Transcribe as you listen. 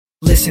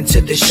Listen to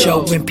the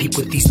show and peep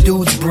what these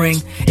dudes bring.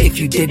 If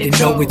you didn't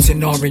know, it's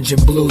an orange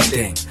and blue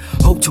thing.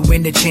 Hope to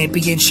win the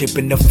championship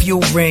and a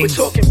few rings.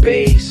 We're talking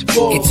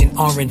baseball. It's an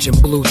orange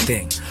and blue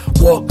thing.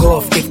 Walk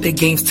off if the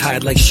game's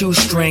tied like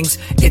shoestrings.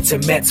 It's a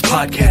Mets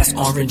podcast,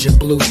 orange and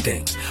blue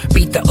thing.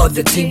 Beat the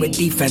other team with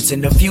defense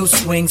and a few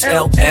swings.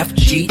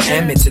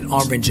 LFGM, it's an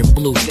orange and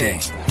blue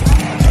thing.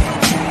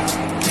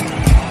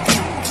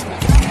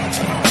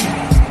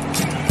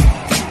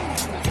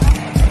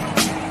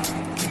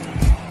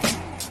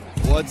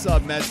 What's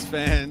up, Mets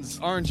fans?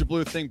 Orange and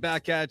Blue Thing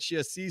back at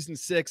you. Season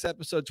 6,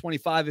 episode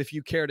 25, if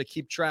you care to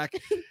keep track.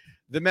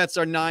 The Mets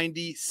are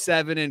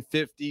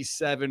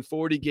 97-57,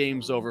 40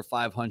 games over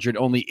 500.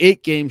 Only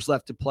 8 games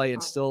left to play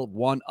and still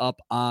one up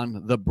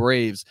on the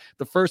Braves.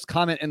 The first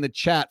comment in the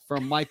chat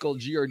from Michael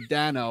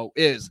Giordano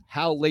is,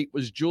 how late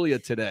was Julia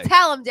today?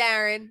 Tell him,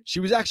 Darren. She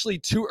was actually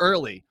too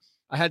early.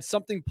 I had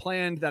something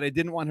planned that I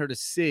didn't want her to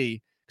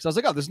see. So I was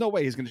like, oh, there's no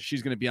way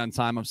she's going to be on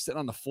time. I'm sitting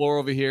on the floor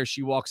over here.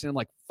 She walks in, I'm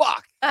like,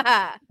 fuck.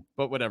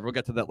 But whatever, we'll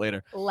get to that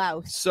later.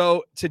 Louse.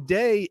 So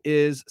today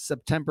is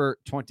September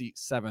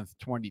 27th,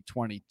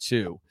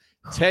 2022.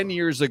 10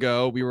 years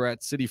ago, we were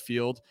at Citi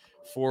Field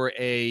for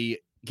a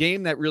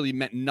game that really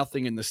meant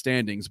nothing in the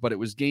standings, but it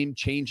was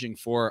game-changing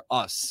for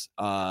us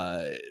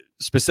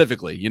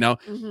specifically, you know?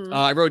 Mm-hmm.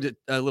 I wrote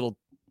a little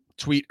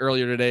tweet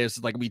earlier today. It's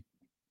like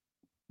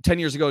 10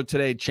 years ago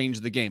today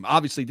changed the game.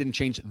 Obviously didn't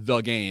change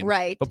the game.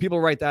 Right. But people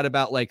write that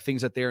about like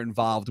things that they're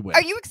involved with.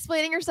 Are you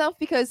explaining yourself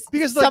because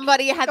like,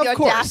 somebody had the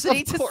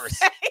audacity to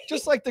say?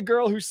 Just like the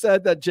girl who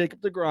said that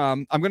Jacob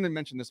deGrom, I'm going to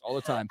mention this all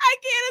the time. I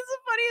can't. It's the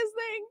funniest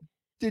thing.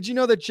 Did you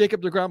know that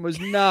Jacob deGrom was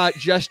not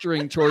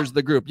gesturing towards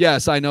the group?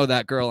 Yes, I know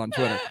that girl on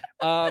Twitter.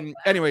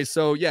 Anyway,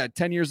 so yeah,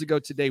 10 years ago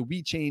today,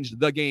 we changed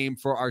the game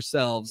for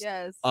ourselves.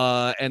 Yes.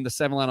 And the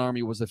Seven Line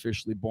Army was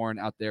officially born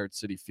out there at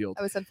Citi Field.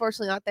 I was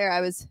unfortunately not there.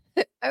 I was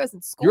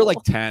in school. You were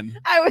like 10.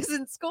 I was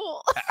in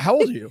school. How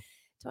old are you?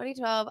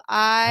 2012.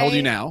 How old are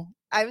you now?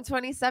 I'm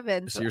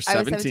 27. So you're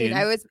 17. 17.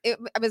 I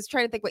was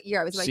trying to think what year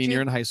I was.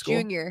 Senior in high school?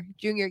 Junior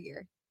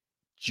year.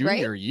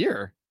 Junior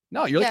year?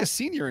 No, you're like Yeah. a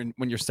senior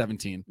when you're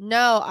 17.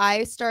 No,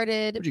 I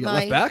started. Did you get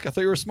left back? I thought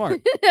you were smart.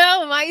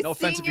 No, my No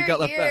offense if you senior got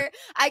left year. back.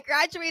 I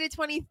graduated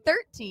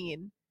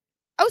 2013.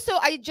 Oh, so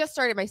I just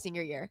started my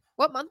senior year.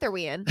 What month are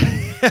we in?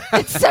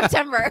 It's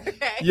September.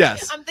 Okay.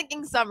 Yes. I'm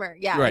thinking summer.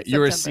 Yeah. Right. it's You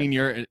were a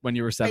September. senior when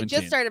you were 17. I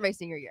just started my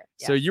senior year.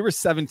 Yeah. So you were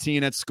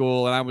 17 at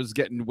school and I was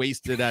getting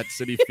wasted at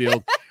Citi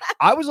Field.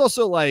 I was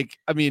also like,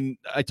 I mean,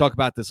 I talk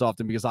about this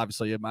often because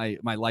obviously my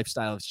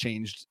lifestyle has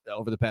changed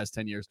over the past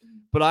 10 years,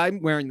 but I'm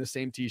wearing the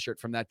same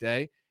t-shirt from that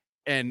day.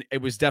 And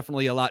it was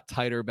definitely a lot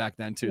tighter back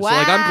then too. Wow. So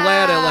like, I'm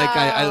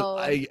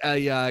glad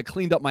I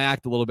cleaned up my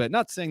act a little bit.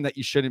 Not saying that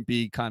you shouldn't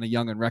be kind of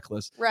young and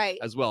reckless Right.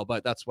 as well,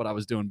 but that's what I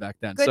was doing back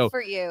then. Good So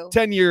for you.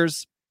 10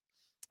 years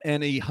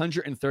and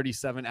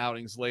 137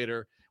 outings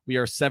later, we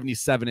are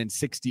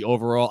 77-60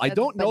 overall. I That's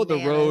don't know the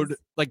road. bananas.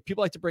 Like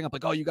people like to bring up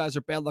like, oh, you guys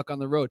are bad luck on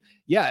the road.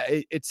 Yeah,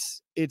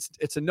 it's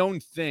a known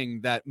thing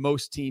that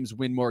most teams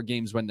win more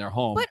games when they're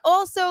home. But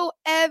also,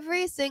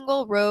 every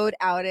single road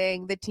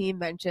outing, the team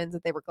mentions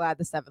that they were glad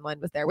the 7 line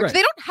was there, which Right.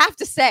 they don't have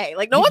to say.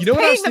 Like, no one's you know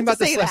what I was paying thinking them to about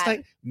this say last that.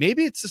 night?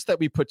 Maybe it's just that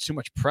we put too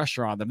much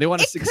pressure on them. They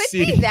want to It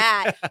succeed. could be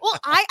that. Well,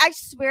 I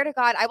swear to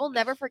God, I will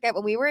never forget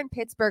when we were in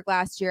Pittsburgh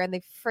last year and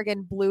they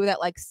friggin' blew that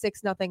like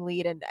 6-0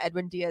 lead and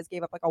Edwin Diaz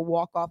gave up like a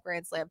walk-off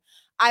grand slam.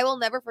 I will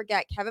never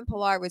forget Kevin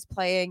Pillar was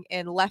playing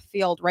in left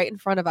field right in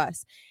front of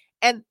us.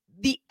 And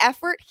the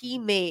effort he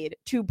made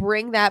to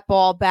bring that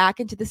ball back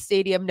into the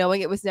stadium,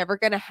 knowing it was never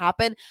going to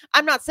happen.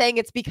 I'm not saying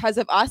it's because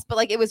of us, but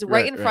like it was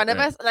right in front of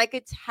us. And I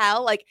could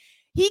tell like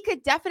he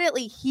could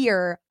definitely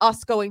hear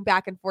us going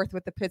back and forth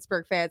with the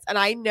Pittsburgh fans. And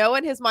I know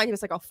in his mind, he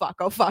was like, oh, fuck.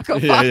 Yeah,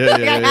 Like, yeah, I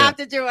yeah. have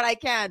to do what I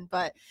can.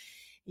 But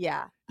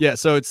yeah, Yeah,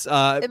 so it's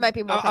it might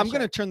be more I'm going to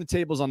pressure. turn the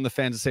tables on the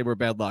fans and say we're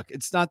bad luck.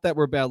 It's not that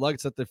we're bad luck.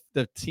 It's that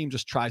the team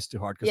just tries too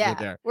hard because Yeah, we're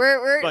there.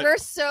 But-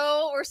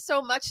 we're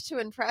so much to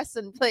impress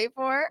and play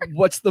for.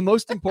 What's the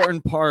most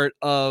important part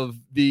of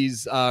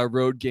these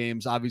road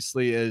games,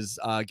 obviously, is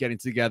getting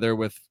together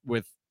with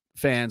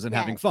fans and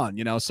having Yes. fun,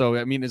 you know? So,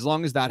 I mean, as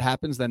long as that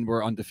happens, then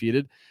we're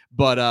undefeated.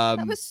 But,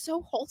 That was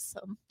so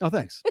wholesome. oh,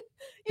 thanks. You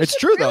It's should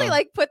true, really though.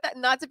 like put that,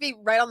 not to be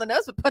right on the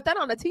nose, but put that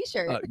on a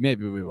t-shirt.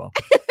 Maybe we will.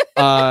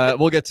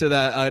 We'll get to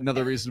that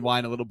another reason why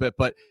in a little bit.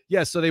 But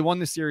yeah, so they won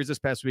the series this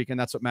past week, and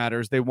that's what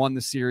matters. They won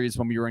the series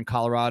when we were in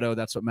Colorado.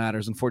 That's what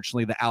matters.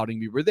 Unfortunately, the outing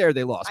we were there,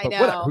 they lost. I But know.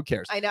 whatever, who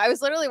cares? I know. I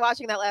was literally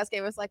watching that last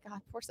game. I was like, God,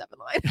 poor 7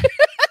 line.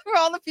 For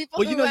all the people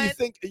Well, who you know,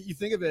 went. you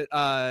think of it.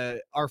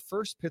 Our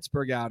first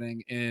Pittsburgh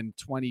outing in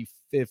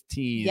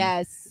 2015.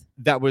 Yes.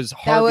 That was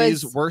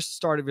Harvey's was- worst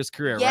start of his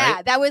career, Yeah,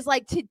 right? that was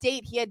like to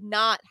date, he had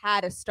not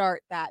had a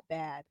start that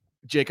bad.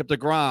 Jacob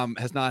deGrom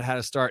has not had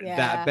a start Yeah.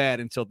 that bad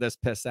until this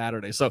past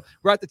Saturday. So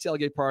we're at the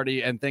tailgate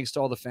party, and thanks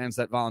to all the fans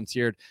that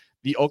volunteered,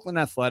 the Oakland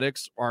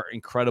Athletics are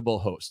incredible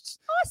hosts.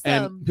 Awesome.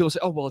 And people say,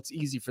 oh, well, it's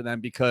easy for them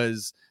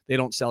because they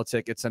don't sell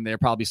tickets and they're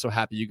probably so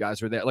happy you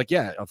guys are there. Like,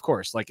 yeah, of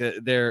course. Like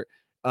they're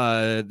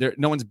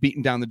no one's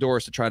beating down the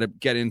doors to try to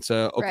get into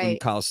Oakland Right.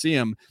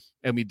 Coliseum.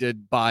 and we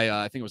did buy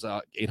I think it was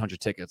 800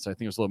 tickets. I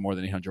think it was a little more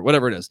than 800,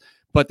 whatever it is,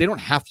 but they don't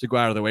have to go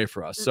out of their way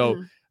for us.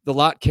 So the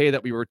Lot K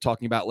that we were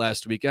talking about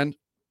last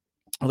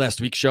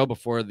week's show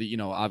before the,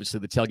 obviously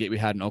the tailgate we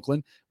had in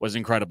Oakland was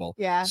incredible.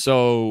 Yeah.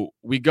 So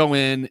we go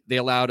in, they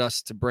allowed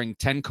us to bring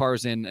 10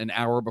 cars in an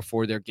hour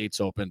before their gates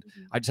opened.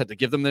 I just had to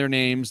give them their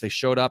names. They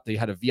showed up. They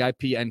had a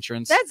VIP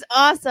entrance. That's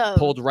awesome.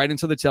 Pulled right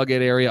into the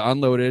tailgate area,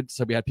 unloaded.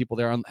 So we had people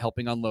there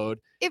helping unload.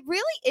 It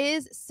really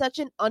is such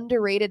an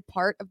underrated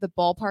part of the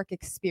ballpark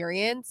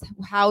experience,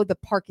 how the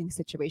parking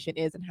situation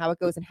is and how it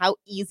goes and how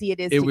easy it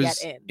is to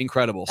get in.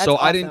 Incredible. That's so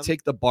awesome. I didn't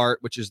take the BART,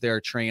 which is their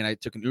train. I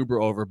took an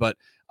Uber over, but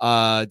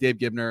Dave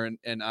Gibner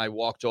and I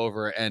walked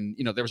over, and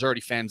there was already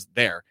fans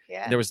there.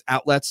 Yeah. There was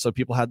outlets, so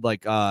people had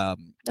like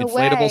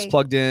inflatables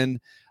plugged in,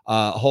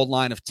 a whole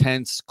line of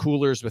tents,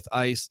 coolers with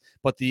ice.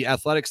 But the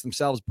Athletics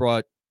themselves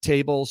brought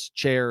tables,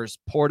 chairs,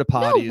 porta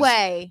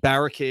potties,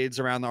 barricades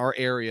around our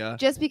area.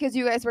 Just because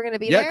you guys were going to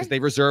be there? Yeah, because they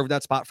reserved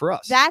that spot for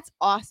us. That's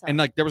awesome. And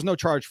like there was no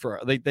charge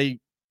for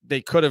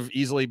they could have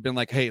easily been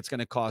like, hey, it's going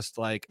to cost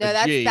like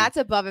that's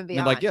above and beyond.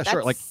 And like, yeah, that's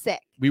sure. Like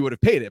sick. We would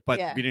have paid it, but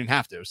we didn't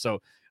have to. So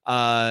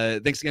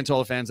thanks again to all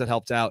the fans that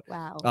helped out.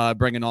 Wow.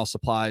 Bringing all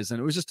supplies. And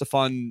it was just a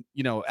fun,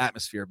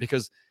 atmosphere,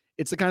 because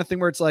it's the kind of thing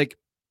where it's like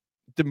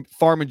the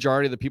far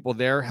majority of the people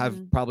there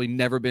have probably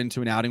never been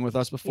to an outing with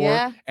us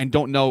before and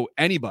don't know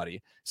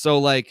anybody. So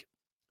like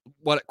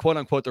what quote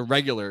unquote the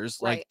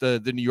regulars, like the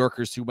New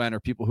Yorkers who went,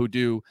 or people who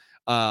do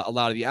a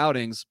lot of the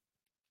outings,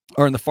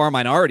 are in the far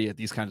minority at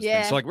these kinds of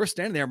things. So like we're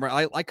standing there,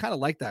 and I kind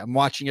of like that. I'm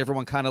watching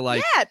everyone kind of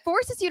like, it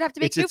forces you to have to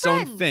make new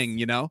friends. Own thing,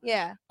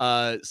 Yeah.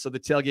 So the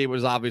tailgate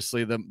was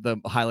obviously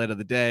the highlight of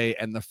the day,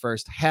 and the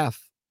first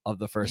half of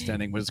the first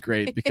inning was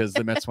great because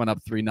the Mets went up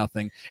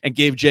 3-0 and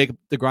gave Jacob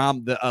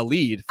deGrom a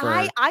lead.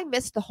 I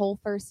missed the whole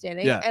first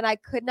inning, and I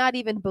could not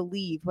even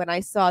believe when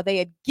I saw they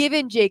had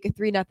given Jake a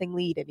 3-0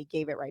 lead and he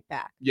gave it right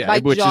back. Yeah,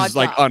 which is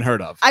like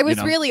unheard of. I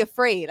was really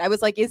afraid. I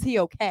was like, "Is he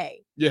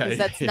okay?" Yeah,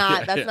 that's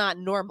not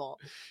normal.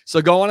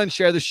 So go on and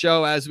share the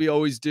show as we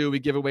always do. We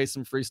give away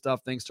some free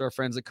stuff thanks to our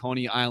friends at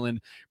Coney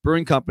Island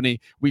Brewing Company.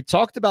 We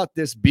talked about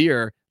this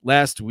beer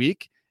last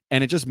week.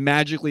 And it just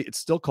magically, it's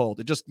still cold.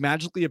 It just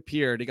magically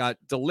appeared. It got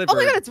delivered. Oh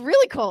my God, it's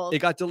really cold. It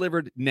got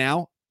delivered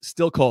now,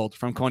 still cold,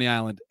 from Coney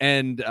Island.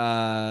 And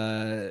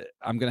I'm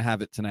going to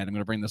have it tonight. I'm going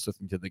to bring this with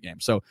me to the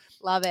game. So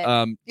love it.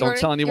 Don't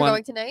tell anyone. You're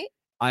going tonight?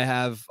 I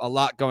have a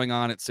lot going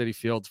on at Citi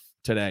Field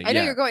today. I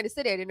know you're going to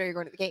Citi. I didn't know you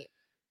were going to the game.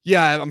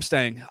 Yeah, I'm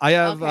staying. I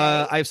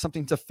have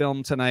something to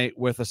film tonight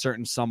with a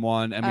certain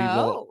someone, and we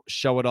will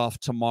show it off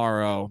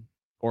tomorrow.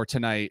 Or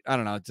tonight. I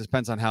don't know. It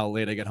depends on how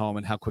late I get home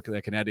and how quickly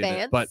I can edit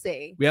it. But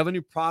we have a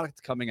new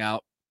product coming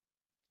out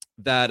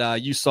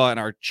that you saw in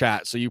our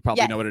chat, so you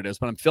probably know what it is.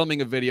 But I'm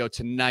filming a video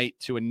tonight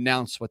to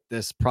announce what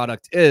this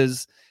product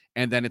is,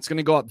 and then it's going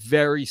to go up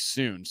very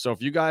soon. So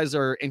if you guys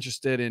are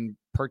interested in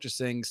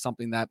purchasing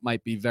something that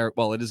might be it is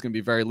going to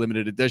be very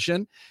limited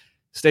edition,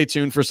 stay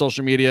tuned for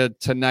social media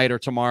tonight or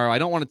tomorrow. I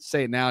don't want to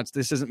say it now.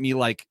 This isn't me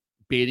like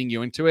baiting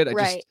you into it.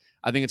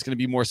 I think it's going to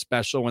be more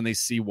special when they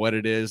see what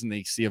it is and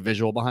they see a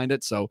visual behind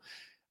it. So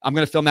I'm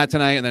going to film that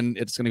tonight, and then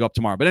it's going to go up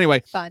tomorrow. But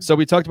anyway, so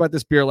we talked about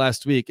this beer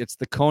last week. It's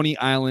the Coney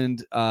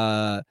Island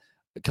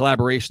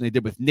collaboration they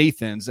did with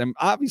Nathan's. And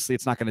obviously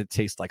it's not going to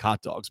taste like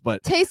hot dogs,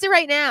 but taste it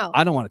right now.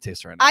 I don't want to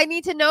taste it right now. I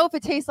need to know if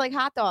it tastes like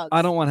hot dogs.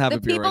 I don't want to have a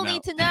beer right now. The people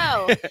need to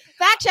know.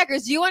 Fact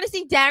checkers, do you want to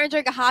see Darren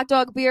drink a hot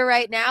dog beer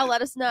right now?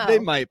 Let us know. They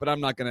might, but I'm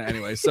not going to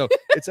anyway. So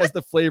it says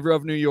the flavor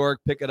of New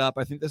York. Pick it up.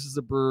 I think this is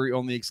a brewery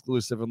only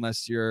exclusive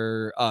unless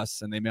you're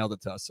us, and they mailed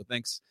it to us. So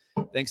thanks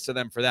to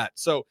them for that.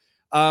 So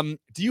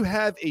do you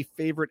have a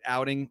favorite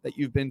outing that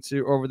you've been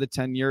to over the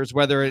 10 years,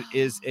 whether it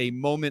is a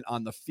moment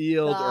on the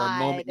field or a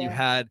moment you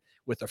had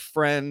with a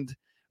friend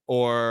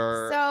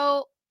or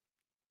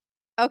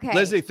okay.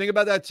 Lizzie, think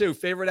about that too.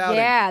 Favorite outing.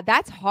 Yeah,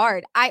 that's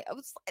hard. Andrew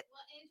wants to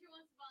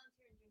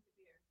volunteer and drink the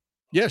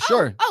beer. Yeah,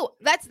 sure.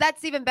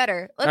 That's even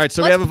better. All right,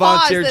 so we have a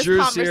volunteer.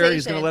 Drew's here.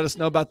 He's going to let us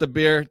know about the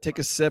beer. Take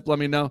a sip. Let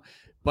me know.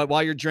 But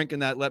while you're drinking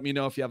that, let me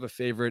know if you have a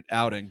favorite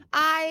outing.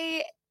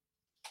 I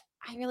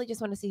really just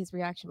want to see his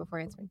reaction before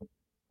answering.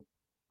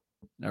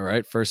 All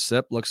right, first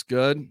sip looks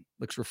good.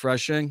 Looks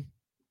refreshing.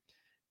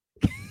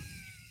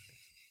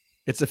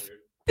 Does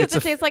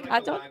it taste like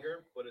hot dog?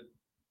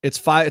 It's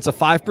a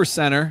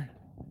 5%er.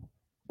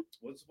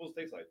 What's it supposed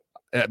to taste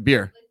like?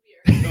 Beer.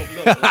 No.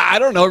 I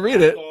don't know.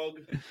 Read it. Dog.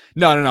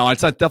 No.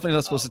 It's definitely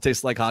not supposed to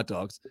taste like hot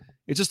dogs.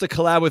 It's just a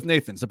collab with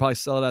Nathan's. They probably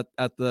sell it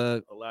at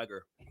the a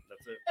lager.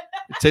 That's it.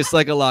 It tastes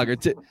like a lager.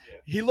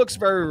 He looks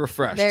very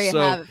refreshed. There you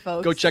have it,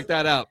 folks. Go check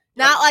that out.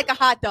 Not like a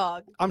hot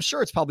dog. I'm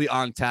sure it's probably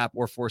on tap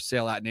or for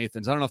sale at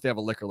Nathan's. I don't know if they have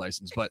a liquor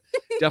license, but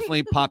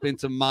definitely pop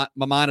into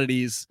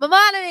Maimonides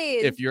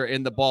if you're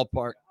in the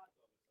ballpark.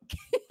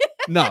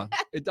 No,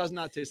 it does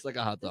not taste like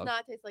a hot dog. It does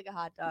not taste like a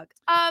hot dog.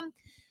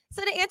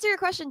 So to answer your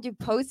question, do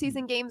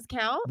postseason games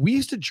count? We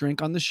used to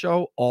drink on the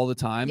show all the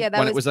time. Yeah,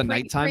 when it was a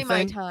nighttime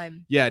thing.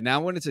 Time. Yeah,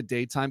 now when it's a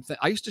daytime thing.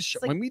 I used to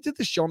when we did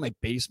the show in my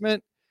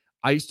basement,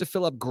 I used to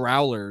fill up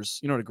growlers.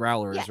 You know what a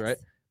growler is, right?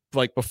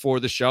 like before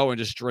the show and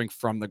just drink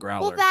from the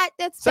growler. Well,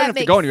 that's So I didn't that have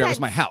to makes go anywhere. It was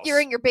sense. my house.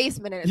 You're in your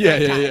basement. And it's Yeah,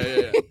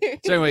 nighttime.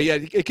 So anyway, yeah,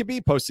 it could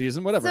be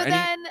postseason, whatever. So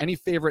then- any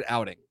favorite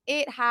outing?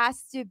 It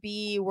has to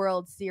be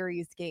World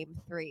Series Game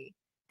 3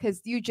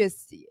 because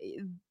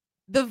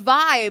the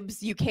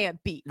vibes you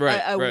can't beat.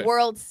 Right, A right.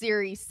 World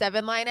Series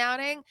 7-line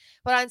outing,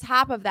 but on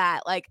top of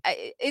that, like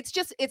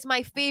it's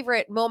my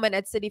favorite moment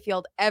at Citi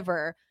Field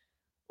ever.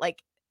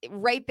 Like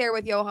right there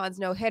with Johan's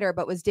no hitter,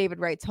 but was David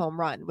Wright's home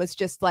run was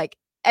just like,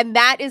 and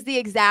that is the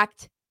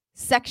exact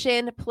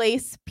section,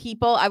 place,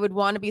 people I would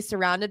want to be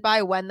surrounded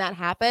by when that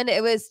happened.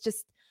 It was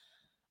just,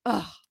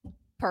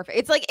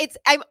 perfect.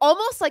 I'm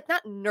almost like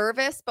not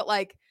nervous, but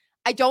like,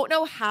 I don't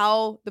know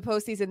how the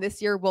postseason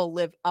this year will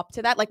live up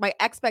to that. Like my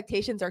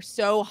expectations are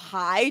so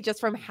high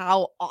just from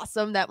how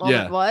awesome that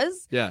moment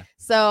was. Yeah.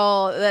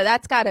 So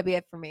that's got to be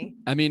it for me.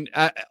 I mean,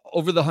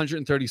 over the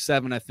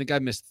 137, I think I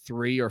missed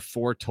 3 or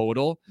 4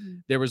 total.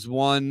 There was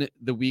one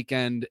the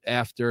weekend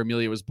after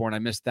Amelia was born. I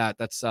missed that.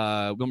 That's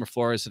Wilmer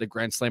Flores hit a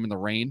grand slam in the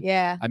rain.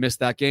 Yeah. I missed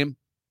that game.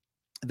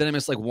 Then I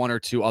missed like 1 or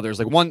 2 others.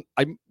 Like one,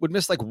 I would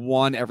miss like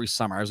one every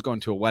summer. I was going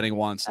to a wedding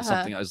once and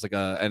something. It was like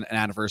an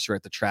anniversary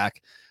at the track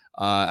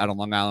out on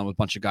Long Island with a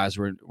bunch of guys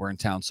who were in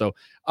town. So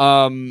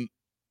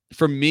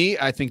for me,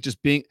 I think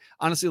just being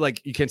honestly,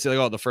 like you can't say like,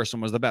 oh, the first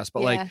one was the best,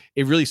 but like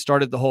it really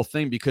started the whole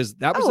thing because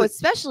that was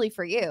especially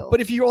for you.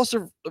 But if you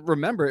also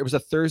remember, it was a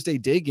Thursday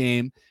day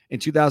game in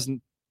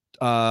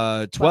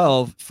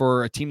 2012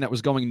 for a team that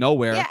was going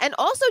nowhere. Yeah, and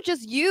also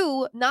just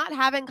you not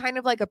having kind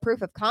of like a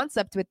proof of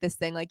concept with this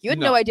thing. Like you had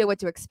no idea what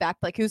to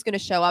expect, like who's going to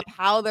show up,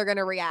 how they're going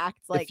to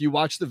react. Like if you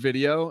watch the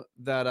video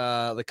that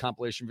the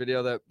compilation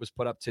video that was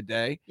put up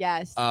today,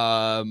 yes,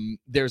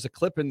 there's a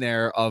clip in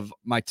there of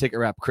my ticket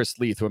rep Chris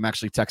Leith, who I'm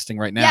actually texting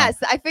right now. Yes,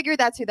 I figured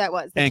that's who that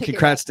was. And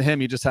congrats to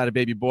him. He just had a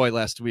baby boy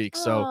last week.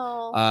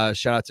 So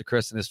shout out to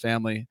Chris and his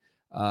family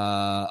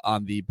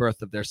on the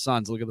birth of their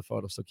sons. Look at the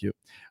photo, so cute.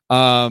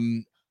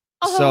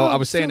 So I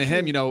was saying to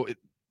him, you know,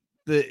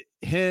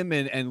 him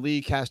and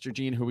Lee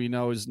Castor-Jean, who we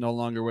know is no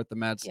longer with the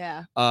Mets,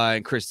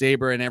 and Chris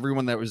Zaber and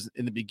everyone that was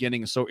in the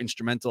beginning is so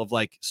instrumental of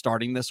like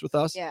starting this with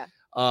us. Yeah.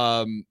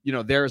 You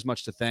know, they're as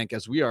much to thank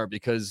as we are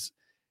because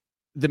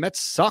the Mets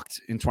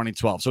sucked in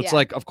 2012. So it's Yeah.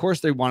 like, of course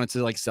they wanted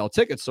to like sell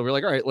tickets. So we're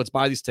like, all right, let's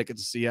buy these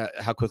tickets to see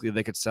how quickly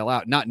they could sell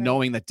out, not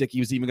knowing that Dickie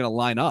was even going to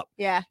line up.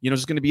 Yeah. You know,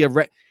 it's just going to be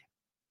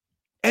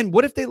and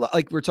what if they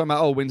like we're talking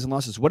about wins and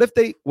losses? What if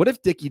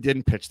Dickie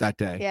didn't pitch that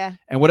day? Yeah.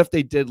 And what if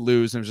they did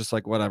lose and it was just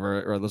like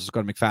whatever, or let's just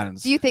go to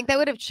McFadden's? Do you think that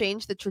would have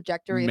changed the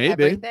trajectory of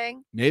Maybe.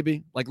 everything?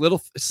 Maybe like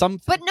some.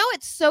 But no,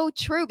 it's so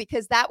true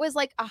because that was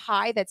like a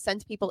high that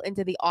sent people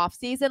into the off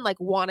season, like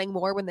wanting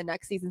more when the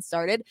next season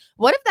started.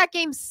 What if that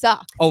game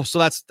sucked? Oh, so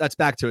that's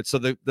back to it. So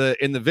the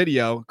in the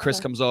video, Chris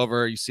comes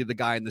over, you see the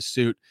guy in the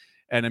suit,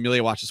 and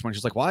Amelia watches one.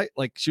 She's like, why?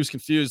 Like she was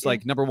confused.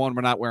 Like number one,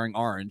 we're not wearing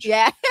orange.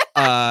 Yeah.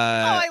 Oh,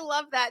 I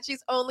love that.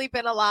 She's only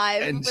been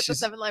alive and with the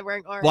 7-line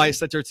wearing orange. Well, I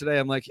said to her today,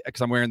 I'm like,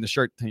 because I'm wearing the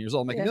shirt 10 years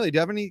old. I'm like, Yeah. Amelia, do you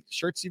have any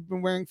shirts you've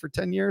been wearing for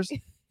 10 years?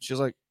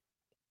 She's like,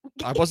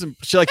 I wasn't.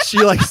 She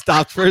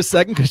stopped for a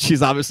second because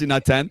she's obviously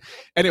not 10.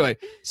 Anyway,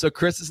 so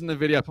Chris is in the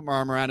video. I put my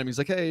arm around him. He's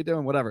like, hey, how you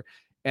doing? Whatever.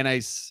 And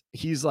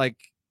he's like,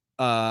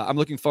 I'm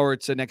looking forward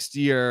to next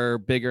year,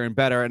 bigger and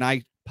better. And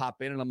I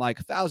pop in and I'm like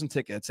 1,000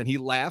 tickets. And he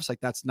laughs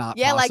like that's not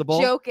possible.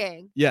 Like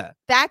joking. Yeah.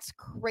 That's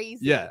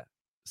crazy. Yeah.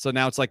 So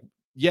now it's like,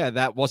 yeah,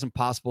 that wasn't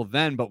possible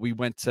then, but we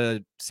went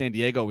to San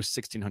Diego with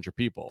 1,600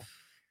 people,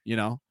 you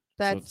know?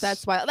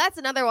 That's why. That's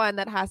another one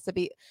that has to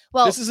be.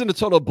 Well, this isn't a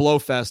total blow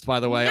fest, by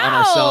the way, no, on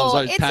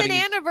ourselves. It's an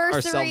anniversary.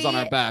 Ourselves on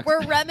our back.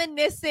 We're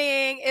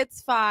reminiscing.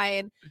 It's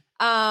fine.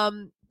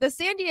 The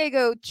San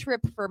Diego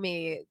trip for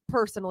me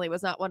personally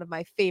was not one of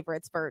my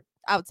favorites for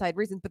outside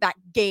reasons, but that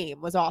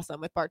game was awesome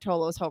with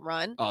Bartolo's home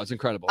run. Oh, it's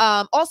incredible.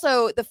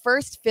 Also the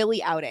first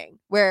Philly outing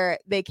where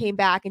they came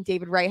back and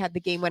David Wright had the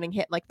game-winning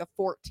hit in like the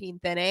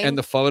 14th inning. And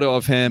the photo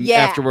of him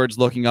afterwards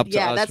looking up to us.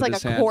 Yeah, that's like a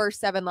hand. core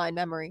 7-line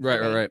memory.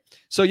 Right.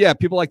 So yeah,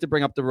 people like to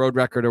bring up the road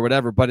record or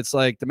whatever, but it's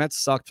like the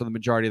Mets sucked for the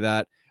majority of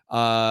that.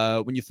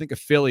 When you think of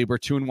Philly, we're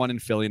 2-1 in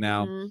Philly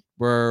now. Mm-hmm.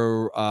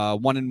 We're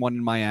 1-1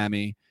 in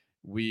Miami.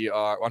 We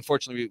are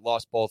unfortunately we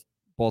lost both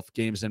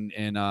games in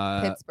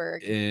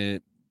Pittsburgh.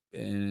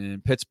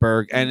 In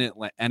Pittsburgh and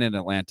in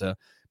Atlanta.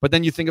 But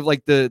then you think of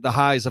like the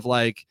highs of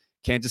like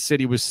Kansas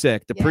City was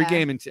sick. The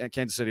pregame in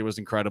Kansas City was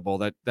incredible.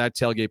 That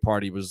tailgate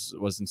party was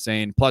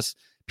insane. Plus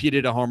Pete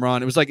hit a home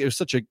run. It was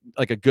such a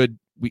good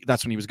week.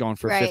 That's when he was going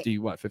for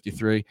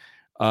 53.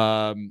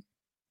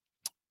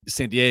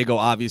 San Diego,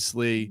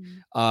 obviously,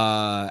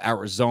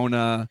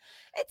 Arizona.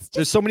 It's just,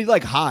 there's so many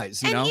like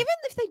highs, you know. Even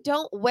if they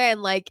don't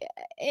win, like,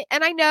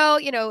 and I know,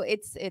 you know,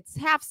 it's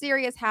half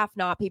serious, half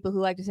not. People who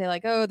like to say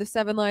like, oh, the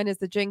 7-line is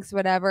the jinx,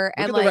 whatever.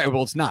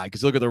 Well, it's not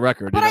because look at the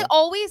record. But I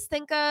always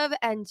think of,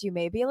 and you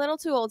may be a little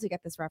too old to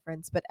get this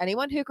reference, but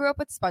anyone who grew up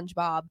with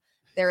SpongeBob,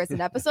 There is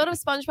an episode of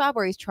SpongeBob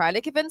where he's trying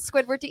to convince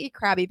Squidward to eat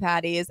Krabby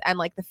Patties, and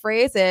like the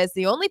phrase is,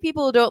 "The only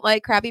people who don't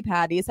like Krabby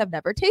Patties have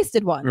never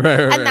tasted one."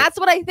 And that's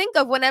what I think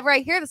of whenever I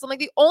hear this. I'm like,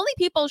 the only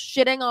people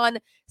shitting on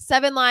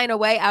 7-line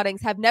away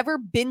outings have never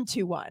been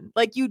to one.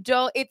 Like, you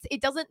don't.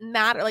 It doesn't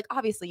matter. Like,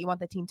 obviously, you want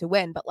the team to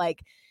win, but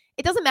like,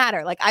 it doesn't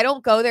matter. Like, I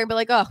don't go there and be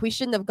like, "Oh, we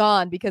shouldn't have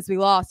gone because we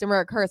lost and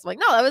we're a curse." I'm like,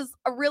 no, that was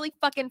a really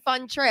fucking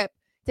fun trip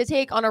to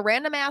take on a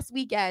random ass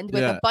weekend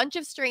with a bunch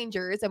of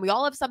strangers, and we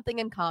all have something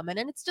in common,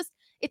 and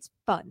it's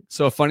fun.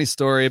 So a funny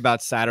story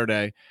about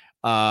Saturday,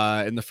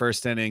 in the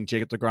first inning,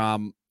 Jacob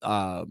deGrom,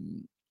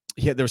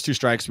 there was 2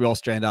 strikes. We all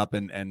stand up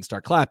and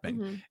start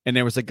clapping. And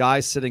there was a guy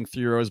sitting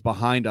 3 rows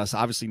behind us,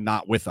 obviously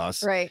not with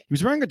us. Right. He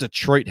was wearing a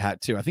Detroit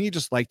hat too. I think he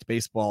just liked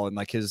baseball, and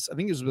like I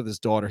think he was with his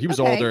daughter. He was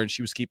older and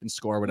she was keeping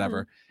score or whatever.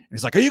 And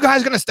he's like, "Are you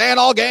guys going to stand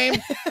all game?"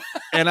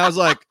 And I was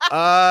like,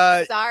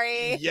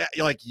 sorry. Yeah.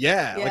 You're like,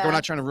 yeah. Like, we're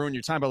not trying to ruin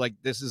your time, but like,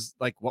 this is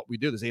like what we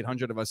do. There's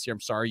 800 of us here. I'm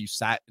sorry you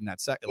sat in that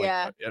second,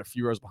 like a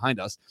few rows behind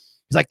us.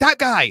 He's like, "That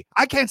guy,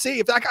 I can't see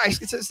if that guy."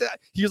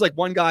 He was like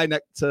one guy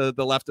next to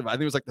the left of it. I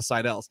think it was like the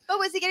Seidels. But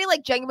was he getting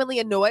like genuinely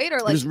annoyed or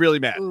like? He was really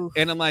mad. Oof.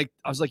 And I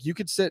was like, "You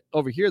could sit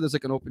over here. There's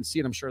like an open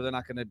seat. I'm sure they're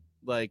not going to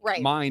like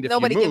mind if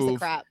nobody you move. gives a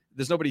crap.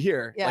 There's nobody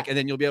here. Like, and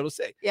then you'll be able to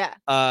see." Yeah.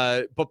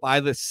 But by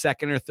the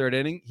second or third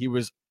inning, he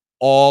was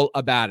all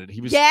about it. He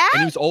was, and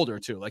he was older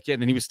too. Like,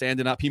 and then he was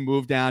standing up. He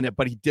moved down,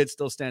 but he did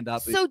still stand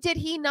up. So did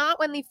he not,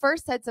 when they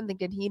first said something,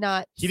 did he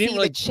not he didn't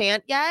like the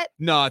chant yet?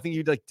 No, I think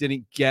he like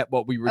didn't get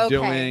what we were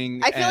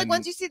doing. I feel like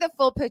once you see the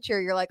full picture,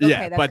 you're like,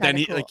 okay, that's but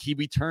then cool.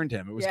 we turned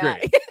him. It was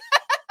great.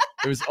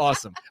 It was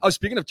awesome. Oh,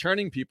 speaking of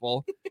turning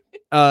people,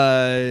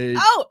 I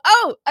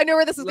know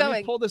where this is going. Let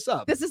me pull this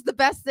up. This is the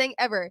best thing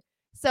ever.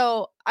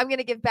 So I'm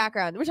gonna give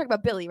background. We're talking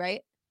about Billy,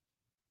 right?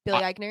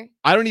 Billy Eichner.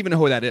 I don't even know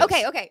who that is.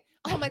 Okay.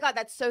 Oh my God,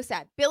 that's so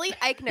sad. Billy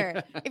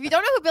Eichner. If you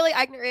don't know who Billy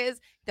Eichner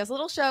is, he does a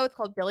little show. It's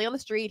called Billy on the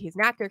Street. He's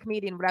an actor,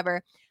 comedian,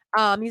 whatever.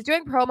 He's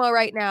doing promo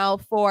right now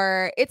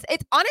for it's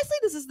honestly,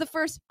 this is the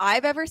first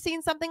I've ever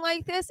seen something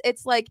like this.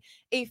 It's like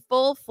a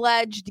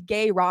full-fledged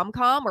gay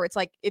rom-com where it's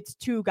like it's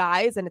 2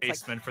 guys and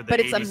it's like, but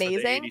it's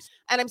amazing.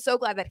 And I'm so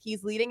glad that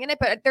he's leading in it.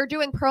 But they're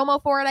doing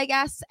promo for it, I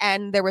guess.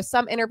 And there was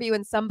some interview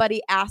and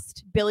somebody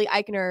asked Billy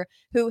Eichner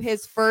who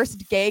his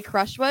first gay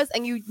crush was,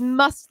 and you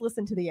must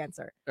listen to the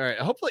answer. All right.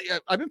 Hopefully,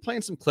 I've been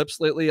playing some clips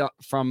lately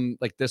from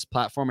like this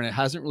platform, and it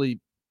hasn't really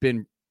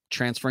been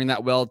transferring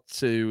that well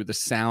to the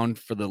sound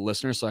for the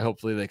listeners, so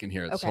hopefully they can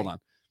hear it. Okay. Hold on.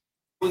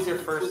 Who's your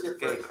first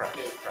gay crush?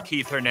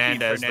 Keith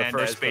Hernandez, the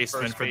first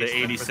baseman for the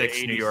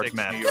 86 New York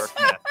Mets.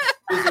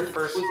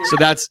 So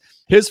that's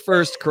his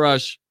first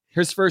crush.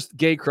 His first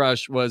gay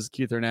crush was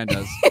Keith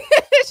Hernandez.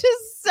 It's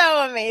just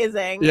so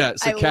amazing. Yeah.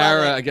 So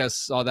Kara, I guess,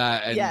 saw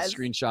that and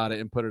screenshot it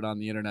and put it on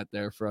the internet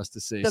there for us to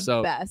see.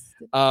 The best.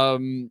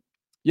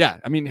 Yeah,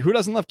 I mean, who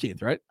doesn't love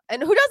Keith, right? And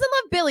who doesn't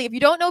love Billy? If you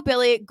don't know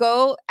Billy,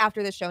 go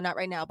after the show, not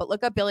right now, but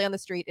look up Billy on the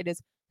Street. It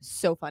is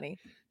so funny.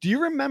 Do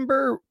you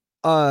remember,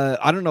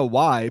 I don't know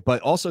why,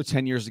 but also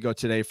 10 years ago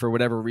today, for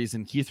whatever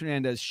reason, Keith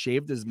Hernandez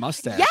shaved his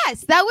mustache?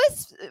 Yes, that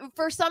was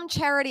for some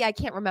charity. I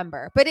can't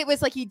remember, but it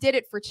was like he did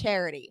it for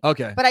charity.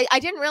 Okay. But I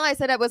didn't realize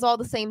that it was all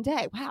the same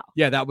day. Wow.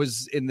 Yeah, that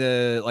was in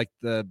they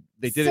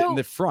did it in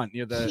the front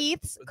near the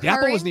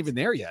apple wasn't even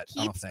there yet.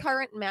 Keith's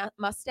current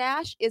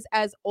mustache is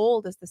as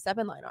old as the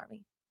 7-line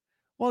army.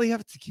 Well, you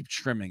have to keep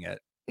trimming it.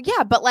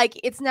 Yeah, but like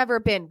it's never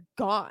been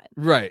gone.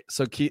 Right.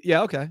 So Keith,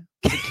 okay.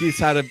 So Keith's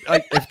had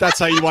if that's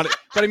how you want it.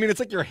 But I mean, it's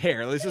like your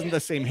hair. This isn't the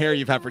same hair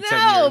you've had for 10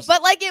 years. No,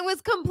 but like it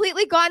was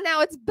completely gone.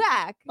 Now it's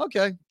back.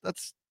 Okay.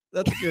 That's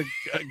a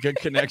good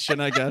connection,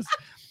 I guess.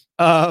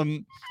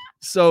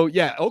 So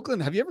yeah,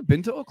 Oakland. Have you ever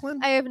been to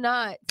Oakland? I have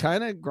not.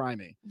 Kind of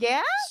grimy.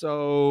 Yeah.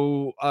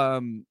 So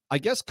I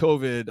guess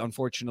COVID,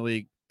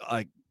 unfortunately,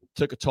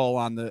 took a toll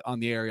on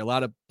the area. A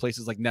lot of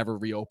places like never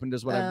reopened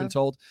is what I've been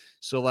told.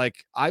 So like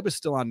I was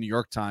still on New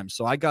York time.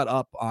 So I got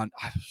up on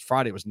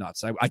Friday was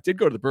nuts. I did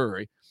go to the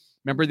brewery.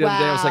 Remember the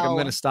other day I was like, I'm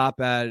going to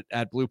stop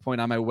at Blue Point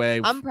on my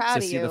way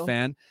to see the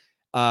fan.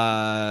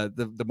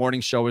 The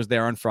morning show was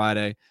there on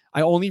Friday.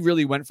 I only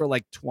really went for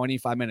like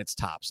 25 minutes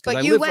tops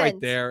because I live right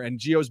there, and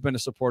Gio's been a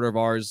supporter of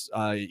ours.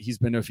 He's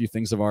been to a few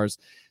things of ours.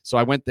 So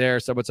I went there,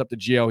 said what's up to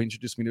Gio. He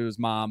introduced me to his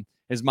mom.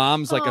 His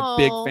mom's like a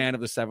big fan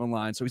of the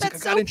 7-line. So he's like, I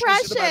got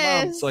introduced to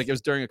my mom. So like it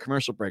was during a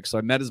commercial break. So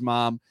I met his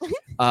mom,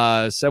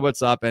 said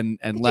what's up and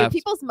left.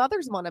 People's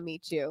mothers want to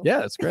meet you.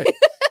 Yeah, it's great.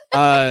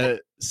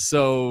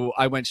 So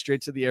I went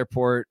straight to the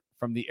airport,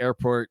 from the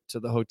airport to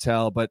the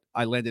hotel, but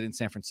I landed in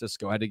San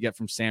Francisco. I had to get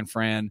from San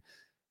Fran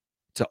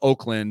to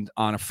Oakland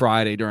on a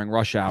Friday during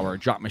rush hour,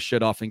 drop my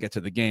shit off and get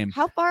to the game.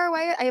 How far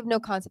away? I have no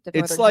concept of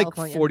It's like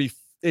California. 40.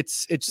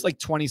 It's like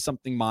 20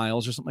 something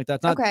miles or something like that.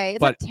 It's not, okay,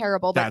 it's not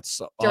terrible. But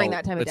that's during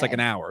that time of day, it's like an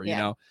hour. You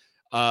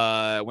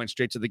know, went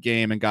straight to the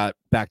game and got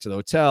back to the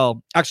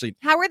hotel. Actually,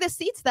 how were the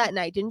seats that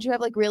night? Didn't you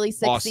have like really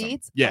sick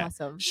seats? Yeah.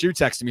 Awesome. Shu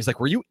texted me. He's like,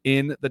 "Were you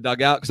in the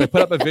dugout?" Because I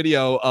put up a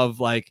video of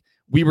like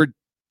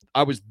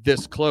I was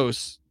this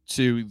close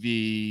to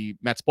the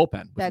Mets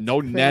bullpen with That's no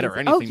net or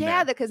crazy. anything. Oh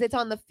yeah, there. because it's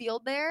on the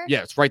field there.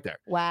 Yeah, it's right there.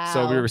 Wow.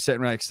 So we were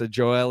sitting next to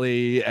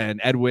Joely and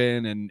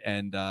Edwin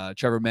and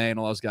Trevor May and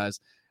all those guys.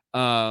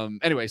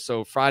 Anyway,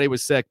 so Friday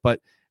was sick, but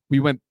we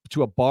went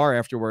to a bar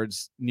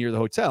afterwards near the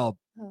hotel.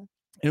 And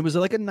it was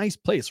like a nice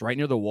place right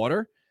near the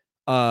water.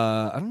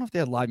 I don't know if they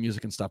had live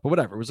music and stuff, but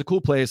whatever. It was a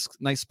cool place,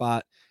 nice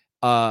spot.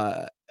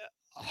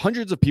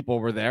 Hundreds of people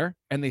were there,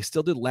 and they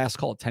still did last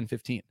call at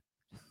 10:15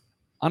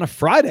 on a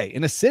Friday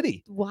in a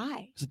city.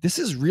 Why? So this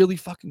is really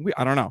fucking weird.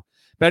 I don't know.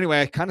 But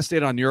anyway, I kind of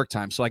stayed on New York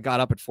time. So I got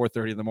up at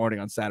 4:30 in the morning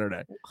on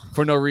Saturday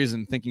for no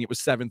reason, thinking it was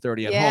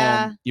 7:30 at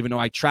home, even though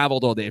I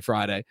traveled all day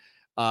Friday.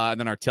 And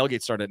then our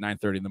tailgate started at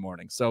 9:30 in the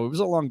morning. So it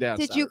was a long day.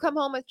 Did you come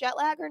home with jet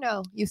lag or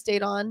no? You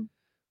stayed on?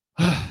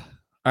 All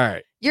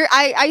right.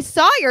 I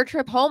saw your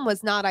trip home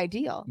was not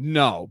ideal.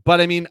 No,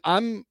 but I mean,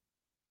 I'm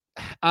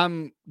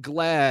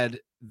glad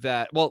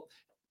that, well,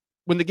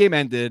 when the game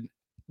ended,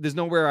 there's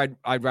nowhere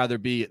I'd rather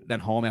be than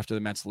home after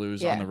the Mets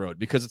lose on the road,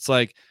 because it's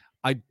like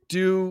I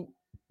do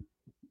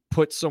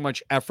put so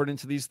much effort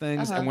into these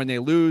things, and when they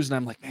lose, and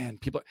I'm like, man,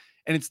 people,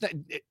 and it's not,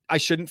 I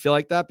shouldn't feel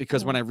like that,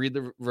 because when I read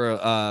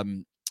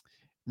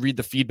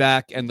the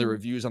feedback and the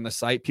reviews on the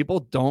site, people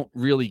don't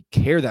really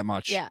care that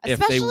much. Yeah, if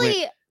especially they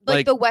win.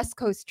 like the West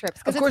Coast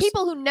trips, because it's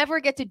people who never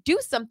get to do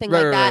something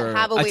like that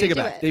have a way to do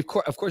it.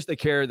 Of course they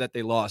care that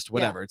they lost,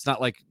 whatever. It's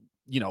not like,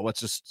 let's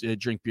just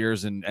drink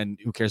beers and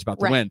who cares about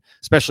the win,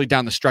 especially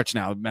down the stretch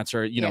now. Mets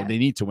are, they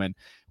need to win.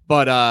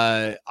 But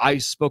I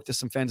spoke to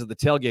some fans of the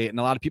tailgate, and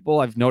a lot of people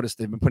I've noticed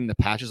they've been putting the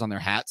patches on their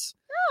hats.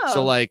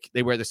 So like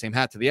they wear the same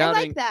hat to the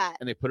outing, like that.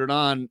 And they put it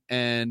on.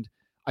 And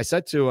I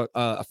said to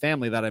a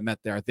family that I met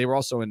there, they were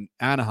also in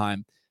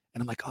Anaheim.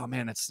 And I'm like, oh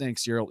man, that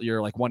stinks.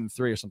 You're like 1-3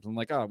 or something. I'm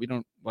like, oh,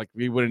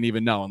 we wouldn't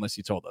even know unless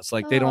you told us.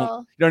 Like they don't,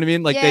 you know what I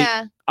mean? Like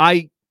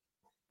I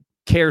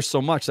care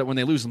so much that when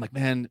they lose, I'm like,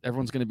 man,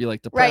 everyone's going to be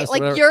like depressed.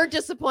 Right. Like you're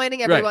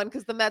disappointing everyone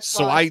because the Mets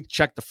So lost. I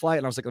checked the flight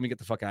and I was like, let me get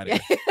the fuck out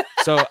of here.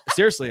 So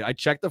seriously, I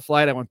checked the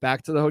flight. I went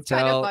back to the hotel.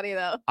 Kind of funny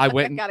though. I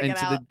went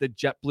into the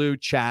JetBlue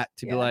chat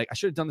to be like, I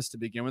should have done this to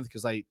begin with,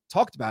 because I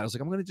talked about it. I was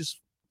like, I'm going to just,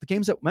 the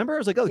game's at, remember? I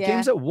was like, oh, the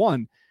game's at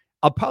 1.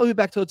 I'll probably be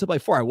back to the hotel by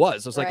 4. I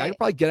was like, I could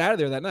probably get out of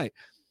there that night.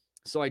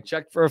 So I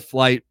checked for a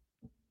flight,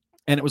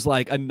 and it was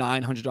like a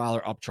 $900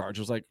 upcharge. I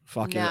was like,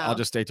 fuck it, I'll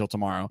just stay till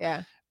tomorrow.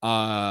 Yeah.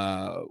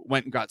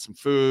 Went and got some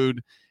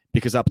food,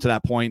 because up to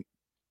that point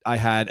I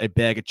had a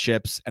bag of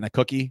chips and a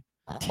cookie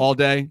all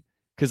day,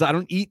 because I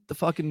don't eat the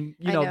fucking,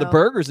 the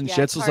burgers and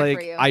shit. So it's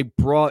like I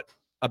brought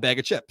a bag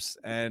of chips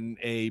and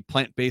a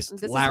plant-based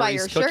this Larry's is why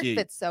your cookie. shirt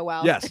fits so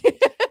well. Yes.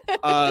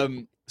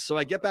 So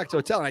I get back to the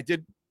hotel, and I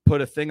did put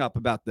a thing up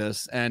about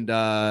this, and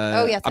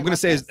I'm gonna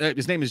say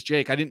his name is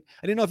Jake. I didn't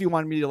know if he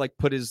wanted me to like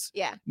put his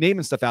name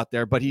and stuff out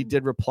there, but he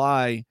did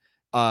reply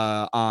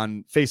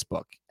on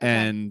Facebook,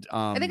 and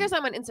I think I saw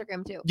him on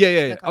Instagram too.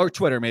 Yeah, or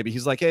Twitter maybe.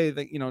 He's like, hey,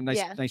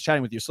 nice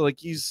chatting with you. So like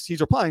he's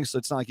replying, so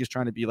it's not like he's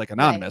trying to be like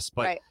anonymous.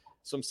 But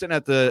so I'm sitting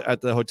at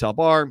the hotel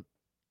bar,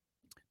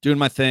 doing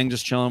my thing,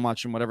 just chilling,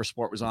 watching whatever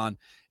sport was on.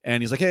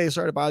 And he's like, hey,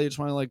 sorry to bother you. Just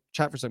want to like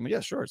chat for a second.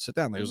 Yeah, sure. Sit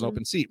down. There was an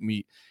open seat. And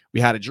we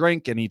had a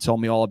drink, and he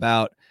told me all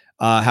about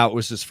how it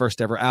was his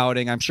first ever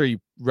outing. I'm sure you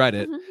read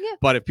it,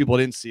 but if people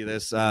didn't see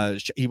this,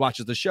 he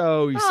watches the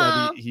show. He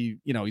said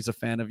he's a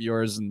fan of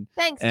yours. And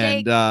thanks,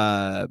 Jake.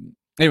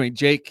 Anyway,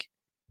 Jake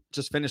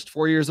just finished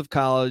 4 years of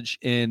college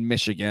in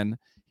Michigan.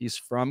 He's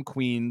from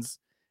Queens.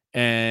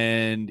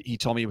 And he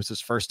told me it was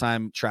his first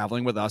time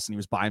traveling with us, and he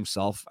was by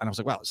himself. And I was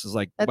like, wow, this is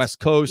like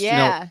West Coast.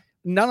 Yeah.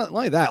 Not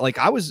only that, like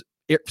I was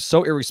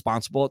so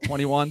irresponsible at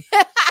 21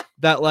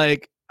 that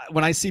like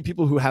when I see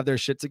people who have their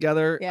shit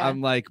together,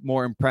 I'm like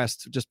more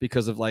impressed, just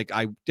because of like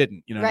I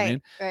didn't, what I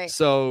mean? Right.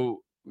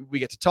 So we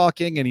get to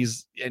talking, and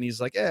he's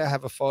like, yeah, I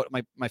have a photo.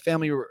 My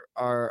family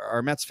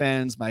are Mets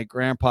fans. My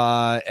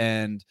grandpa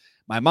and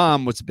my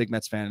mom was a big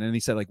Mets fan, and he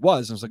said like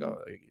was, and I was like, oh,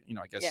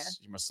 I guess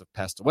you must have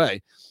passed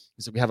away.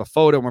 He said we have a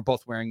photo, and we're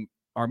both wearing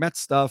our Mets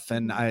stuff,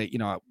 and I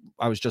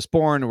was just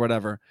born or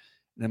whatever.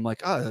 And I'm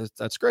like, oh,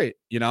 that's great,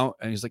 And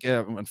he's like,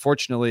 yeah,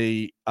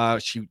 unfortunately,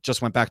 she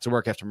just went back to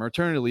work after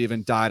maternity leave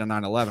and died on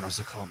 9/11. I was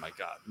like, oh my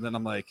God. And then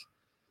I'm like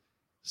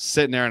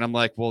sitting there, and I'm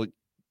like, well,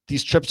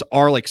 these trips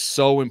are like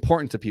so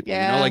important to people,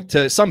 like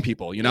to some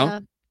people,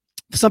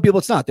 For some people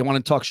it's not. They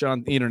want to talk shit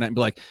on the internet and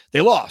be like,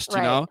 they lost,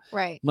 Right.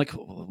 I'm like,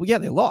 well, yeah,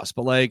 they lost,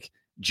 but like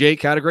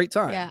Jake had a great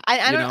time. Yeah.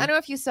 I don't know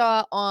if you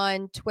saw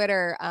on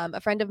Twitter, a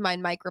friend of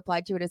mine, Mike,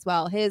 replied to it as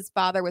well. His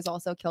father was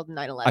also killed in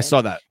 9/11. I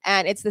saw that.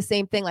 And it's the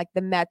same thing. Like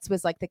the Mets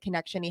was like the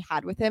connection he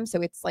had with him.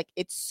 So it's like,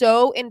 it's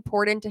so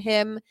important to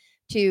him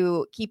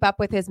to keep up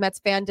with his Mets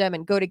fandom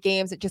and go to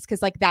games, just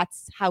because like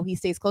that's how he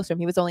stays close to him.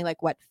 He was only like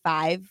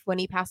 5 when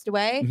he passed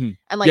away. Mm-hmm.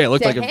 And like, it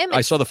looked like him,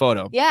 I saw the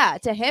photo. Yeah.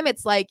 To him,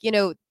 it's like,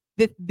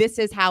 this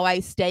is how I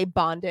stay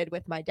bonded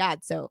with my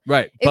dad. So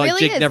right. But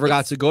really Jake never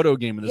got to go to a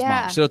game with his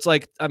Yeah. mom. So it's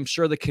like, I'm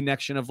sure the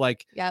connection of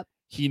like, Yep.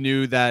 he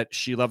knew that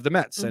she loved the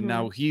Mets, and Mhm.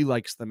 now he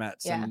likes the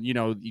Mets, Yeah. and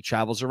he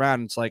travels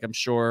around. It's like, I'm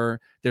sure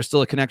there's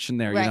still a connection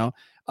there, Right.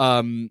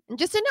 And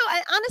just to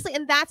know, honestly,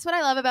 and that's what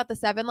I love about the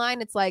 7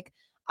 line. It's like,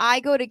 I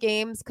go to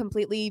games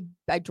completely.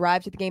 I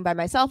drive to the game by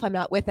myself. I'm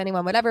not with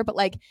anyone, whatever. But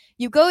like,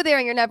 you go there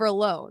and you're never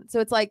alone. So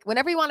it's like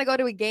whenever you want to go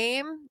to a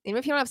game, even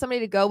if you don't have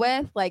somebody to go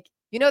with, like,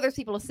 there's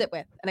people to sit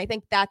with, and I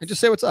think that's And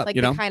just say what's up, like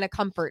you the know? kind of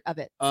comfort of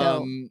it.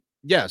 So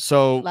Yeah.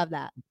 So, love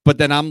that. but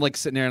then I'm like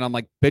sitting there and I'm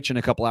like bitching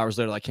a couple hours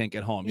later, I can't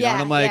get home. You know?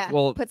 And I'm like,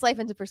 well, puts life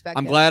into perspective.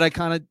 I'm glad I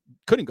kind of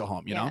couldn't go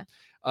home, you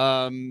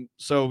know?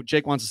 So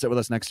Jake wants to sit with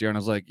us next year. And I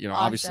was like,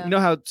 obviously, Awesome. you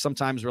know how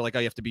sometimes we're like, oh,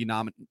 you have to be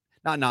not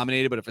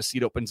nominated, but if a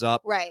seat opens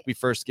up, Right. we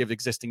first give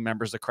existing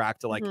members a crack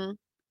to like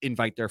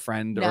invite their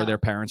friend or No. their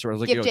parents. Or I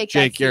was like, Give yo, Jake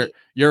Jake, that seat.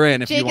 you're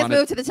in if Jake you has want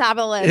moved to the top of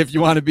the list. if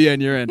you want to be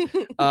in, you're in.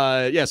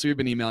 Yeah. So we've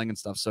been emailing and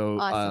stuff. So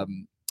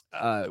Awesome.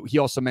 he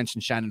also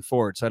mentioned Shannon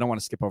Ford, so I don't want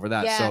to skip over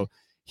that. Yeah. So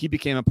he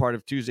became a part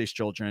of Tuesday's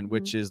Children,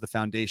 which is the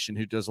foundation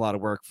who does a lot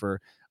of work for.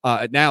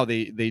 Now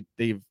they've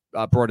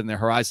broadened their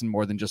horizon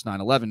more than just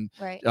 9/11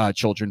 right.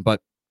 children,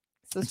 but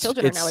So those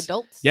children are now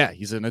adults. yeah,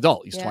 he's an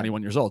adult. He's Yeah.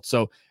 21 years old.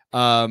 So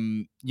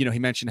he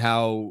mentioned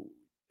how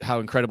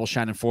incredible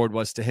Shannon Ford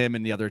was to him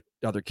and the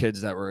other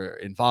kids that were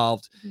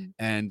involved,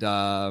 and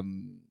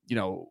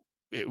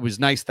it was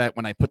nice that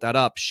when I put that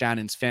up,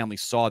 Shannon's family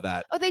saw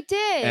that. Oh, they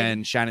did.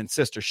 And Shannon's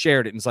sister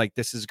shared it and was like,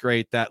 this is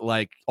great that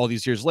like all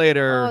these years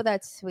later, oh,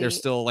 that's sweet. there's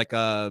still like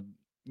my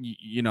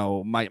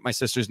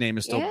sister's name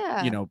is still,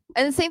 and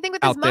the same thing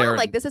with his out there mom.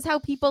 Like, and- this is how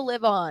people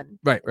live on.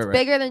 right.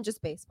 Bigger than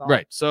just baseball.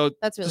 Right. So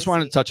That's really just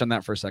wanted sweet. to touch on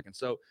that for a second.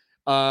 So,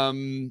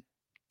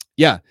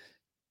 yeah,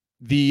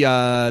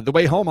 the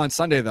way home on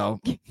Sunday though.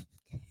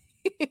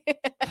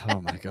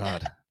 Oh my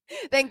God.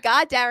 Thank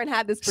God Darren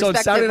had this So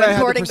perspective Saturday when I had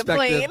the boarding the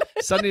plane.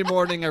 perspective. Sunday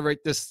morning I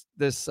write this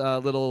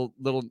little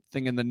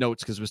thing in the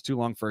notes because it was too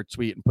long for a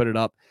tweet and put it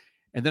up.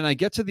 And then I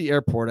get to the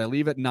airport. I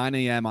leave at 9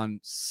 a.m.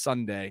 on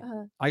Sunday.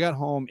 I got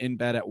home in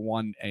bed at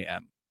 1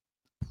 a.m.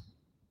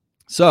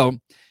 So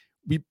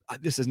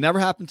this has never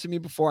happened to me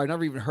before. I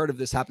never even heard of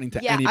this happening to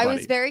anybody. I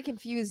was very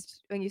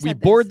confused when you said We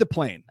this. board the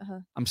plane. Uh-huh.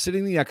 I'm sitting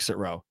in the exit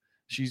row.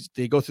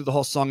 They go through the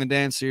whole song and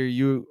dance. Are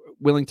you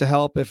willing to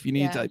help if you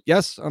need to?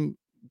 Yes, I'm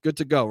good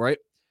to go. Right.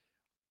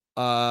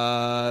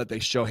 They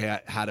show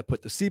how to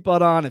put the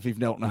seatbelt on if you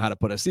don't know how to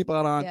put a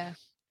seatbelt on. Yeah.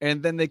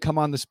 And then they come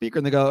on the speaker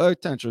and they go, oh,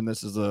 attention,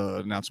 this is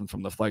an announcement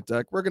from the flight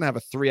deck. We're going to have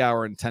a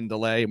 3-hour and 10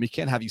 delay, and we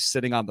can't have you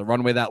sitting on the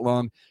runway that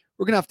long.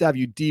 We're going to have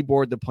you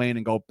deboard the plane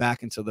and go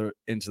back into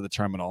the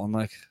terminal. I'm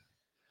like,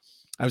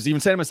 I was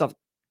even saying to myself,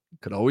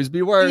 could always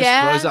be worse.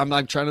 Yeah. I'm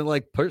like trying to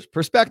like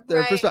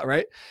perspective,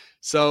 right?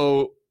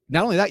 So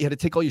not only that, you had to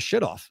take all your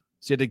shit off.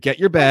 So you had to get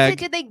your bag.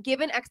 Did they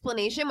give an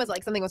explanation? Was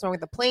like something was wrong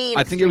with the plane?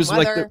 I think it was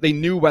weather? like they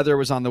knew weather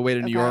was on the way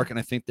to New York, and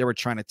I think they were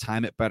trying to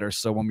time it better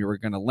so when we were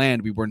going to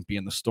land, we wouldn't be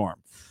in the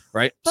storm,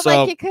 right? But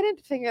so like you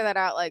couldn't figure that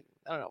out like,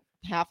 I don't know,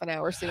 half an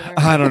hour sooner.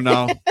 I don't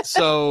know.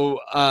 So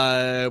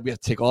we have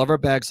to take all of our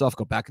bags off,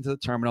 go back into the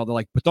terminal. They're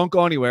like, but don't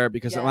go anywhere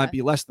because it might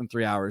be less than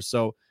 3 hours.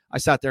 So I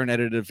sat there and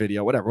edited a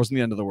video, whatever. It wasn't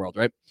the end of the world,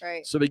 right?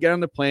 Right. So we get on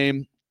the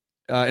plane,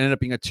 ended up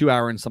being a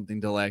 2-hour and something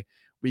delay.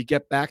 We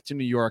get back to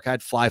New York. I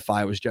had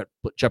Fly-Fi. It was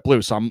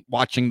JetBlue, so I'm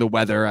watching the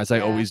weather as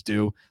I always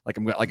do, like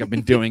I've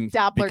been doing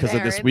because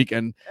of this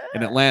weekend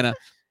in Atlanta.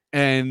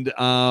 And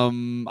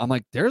I'm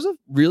like, there's a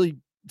really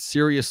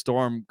serious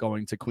storm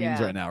going to Queens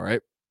right now, right?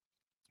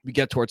 We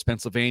get towards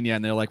Pennsylvania,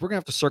 and they're like, we're gonna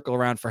have to circle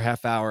around for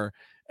half hour,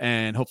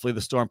 and hopefully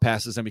the storm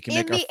passes, and we can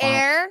make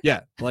our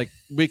final, like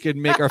we could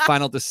make our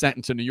final descent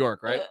into New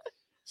York, right?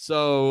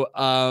 So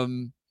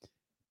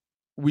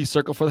we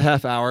circle for the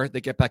half hour.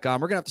 They get back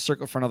on. We're gonna have to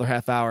circle for another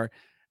half hour.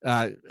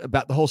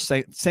 About the whole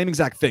same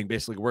exact thing,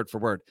 basically word for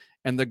word.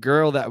 And the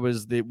girl that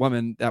was the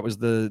woman that was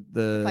the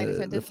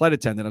flight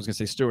attendant, I was gonna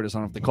say stewardess, I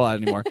don't know if they call it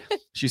anymore.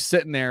 She's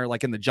sitting there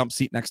like in the jump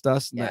seat next to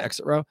us in the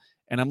exit row,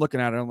 and I'm looking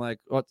at her. I'm like,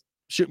 "What?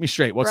 Shoot me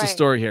straight. What's the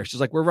story here?"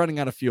 She's like, "We're running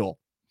out of fuel."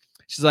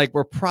 She's like,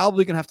 "We're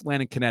probably gonna have to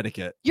land in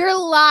Connecticut." You're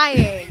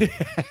lying.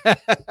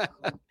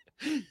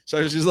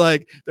 So she's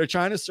like, they're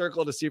trying to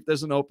circle to see if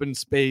there's an open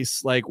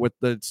space like with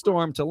the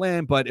storm to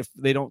land, but if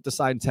they don't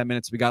decide in 10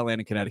 minutes, we gotta land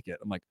in Connecticut.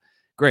 I'm like,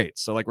 great.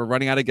 So like we're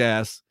running out of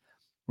gas.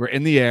 We're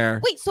in the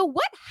air. Wait, so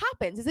what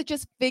happens? Is it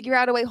just figure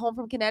out a way home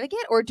from Connecticut,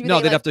 or do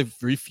they'd have to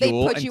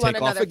refuel and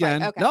take off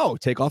again? Okay. No,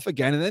 take off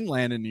again and then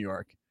land in New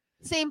York.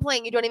 Same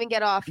plane. You don't even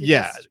get off.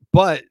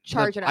 But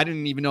I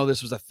didn't even know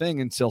this was a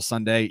thing until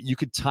Sunday. You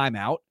could time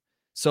out.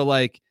 So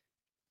like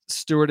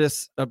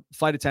stewardess,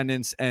 flight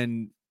attendants,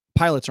 and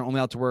pilots are only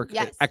allowed to work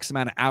X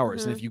amount of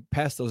hours. And if you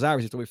pass those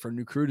hours, you have to wait for a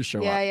new crew to show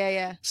up.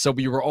 Yeah. So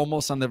we were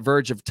almost on the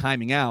verge of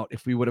timing out.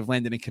 If we would have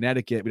landed in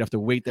Connecticut, we'd have to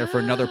wait there for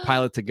another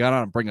pilot to get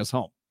on and bring us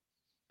home.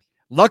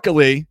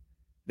 Luckily,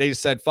 they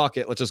said, fuck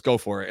it, let's just go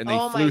for it. And they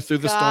flew through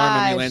the storm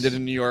and we landed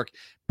in New York.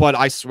 But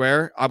I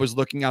swear, I was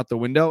looking out the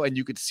window and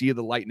you could see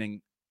the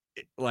lightning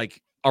like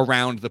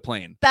around the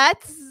plane.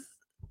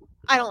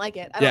 I don't like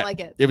it. I don't like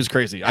it. It was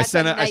crazy. I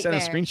sent a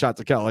screenshot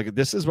to Kel. Like,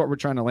 this is what we're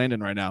trying to land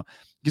in right now.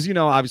 Because,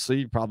 obviously,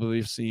 you probably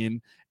have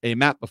seen a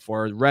map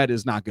before. Red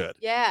is not good.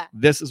 Yeah.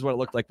 This is what it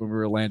looked like when we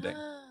were landing.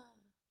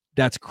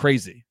 That's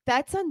crazy.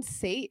 That's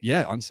unsafe.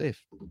 Yeah,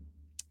 unsafe.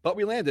 but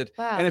we landed.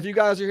 Wow. And if you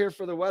guys are here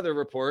for the weather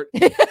report,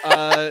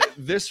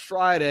 this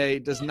Friday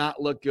does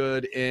not look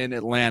good in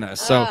Atlanta.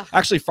 So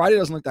actually, Friday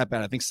doesn't look that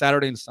bad. I think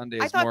Saturday and Sunday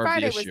is more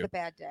Friday of the issue. was the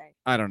bad day.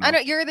 I don't know.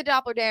 You're the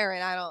Doppler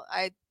and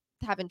I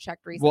haven't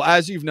checked recently. Well,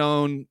 as you've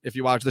known, if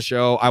you watch the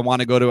show, I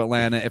want to go to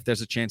Atlanta if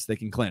there's a chance they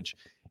can clinch.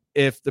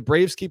 If the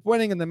Braves keep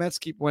winning and the Mets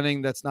keep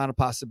winning, that's not a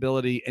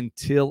possibility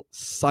until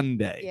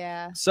Sunday.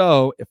 Yeah.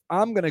 So if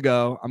I'm going to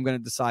go, I'm going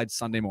to decide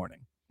Sunday morning.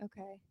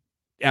 Okay.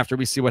 After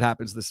we see what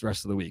happens this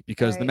rest of the week,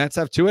 because the Right. Mets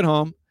have 2 at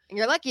home. And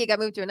you're lucky you got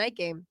moved to a night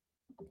game.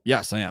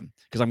 Yes, I am,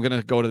 because I'm going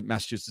to go to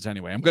Massachusetts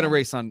anyway. I'm going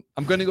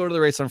to go to the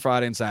race on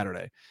Friday and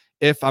Saturday.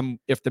 If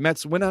the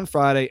Mets win on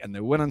Friday and they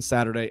win on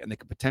Saturday and they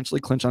could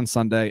potentially clinch on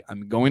Sunday,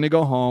 I'm going to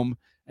go home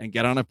and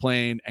get on a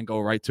plane and go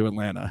right to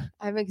Atlanta.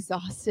 I'm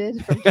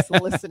exhausted from just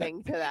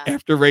listening to that.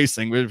 After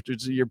racing, which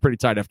you're pretty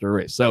tired after a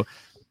race. So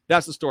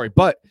that's the story.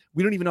 But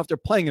we don't even know if they're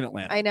playing in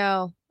Atlanta. I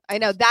know.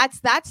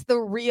 That's the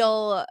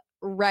real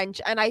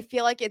wrench. And I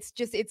feel like it's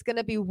going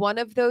to be one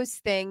of those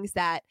things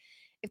that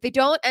if they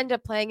don't end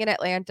up playing in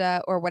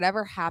Atlanta or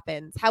whatever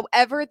happens,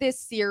 however this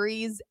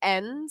series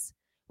ends,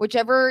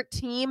 whichever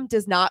team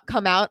does not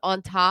come out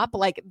on top,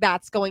 like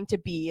that's going to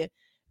be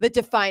the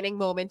defining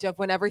moment of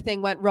when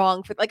everything went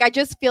wrong. I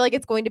just feel like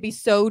it's going to be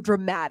so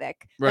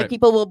dramatic. Right. Like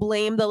people will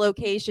blame the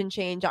location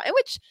change on,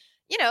 which,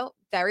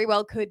 very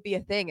well could be a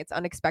thing. It's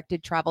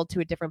unexpected travel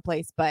to a different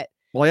place, but.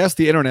 Well, I asked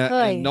the internet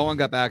and no one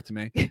got back to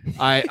me.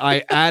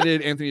 I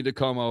added Anthony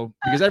DiComo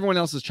because everyone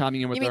else is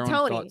chiming in with their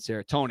own thoughts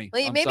here. Tony.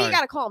 Maybe you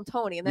got to call him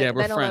Tony and then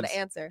he'll know to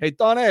answer. Hey,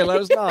 Tony, let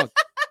us know.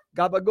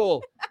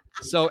 Gabagool.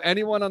 So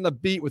anyone on the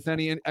beat with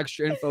any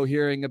extra info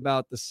hearing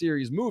about the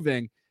series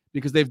moving,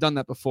 because they've done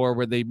that before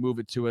where they move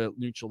it to a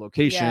neutral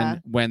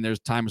location when there's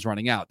time is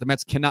running out. The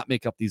Mets cannot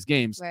make up these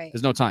games. Right.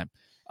 There's no time.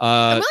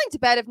 I'm willing to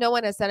bet if no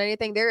one has said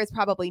anything, there is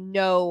probably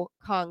no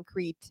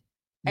concrete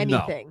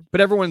anything. No.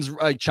 But everyone's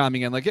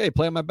chiming in like, hey,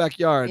 play in my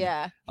backyard.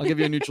 Yeah. I'll give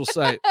you a neutral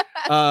site.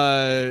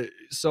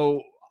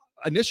 So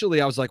initially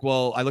I was like,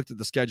 well, I looked at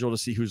the schedule to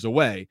see who's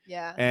away.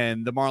 Yeah.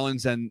 And the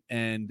Marlins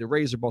and the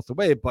Rays are both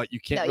away, but you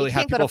can't really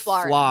have go to people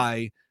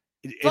fly.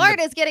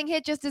 Florida's getting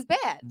hit just as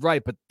bad.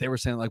 Right, but they were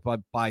saying like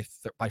by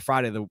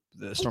Friday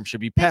the storm should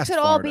be past. They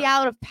could all be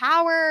out of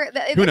power.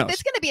 Who knows?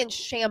 It's going to be in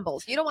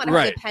shambles. You don't want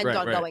to depend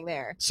on going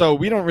there. So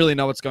we don't really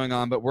know what's going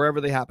on, but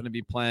wherever they happen to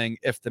be playing,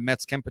 if the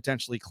Mets can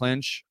potentially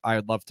clinch, I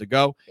would love to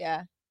go.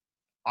 Yeah.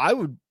 I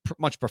would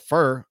much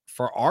prefer,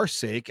 for our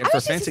sake and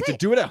for fans' sake, to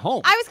do it at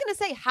home. I was going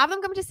to say, have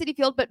them come to Citi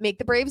Field, but make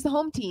the Braves the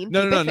home team.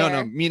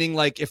 No. Meaning,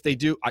 like, if they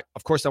do,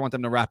 of course, I want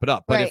them to wrap it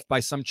up. But if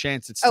by some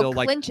chance it's still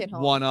like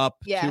 1 up,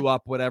 2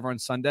 up, whatever on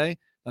Sunday,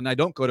 then I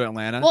don't go to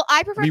Atlanta. Well,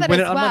 I prefer that win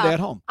as it on well. Monday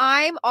at home.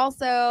 I'm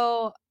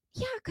also,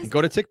 because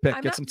go to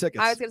TickPick, get some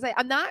tickets. I was going to say,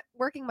 I'm not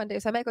working Monday,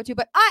 so I might go too.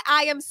 But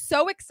I am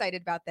so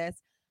excited about this.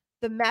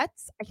 The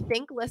Mets, I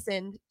think,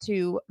 listened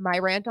to my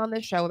rant on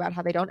this show about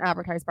how they don't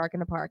advertise Bark in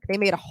the Park. They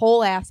made a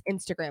whole ass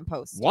Instagram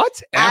post.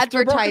 What? After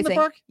advertising? Bark in the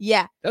Park?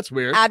 Yeah. That's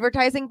weird.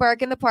 Advertising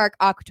Bark in the Park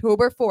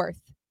October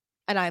 4th.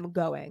 And I'm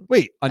going.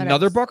 Wait,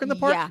 another Bark in the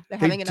Park? Yeah.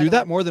 They do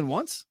that more than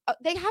once?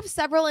 They have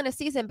several in a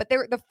season, but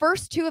the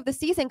first 2 of the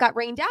season got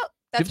rained out.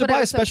 That's you have to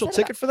buy a special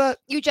ticket for that?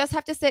 You just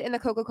have to sit in the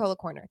Coca-Cola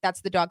corner.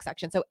 That's the dog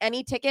section. So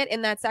any ticket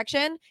in that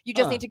section, you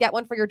just need to get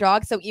one for your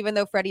dog. So even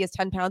though Freddie is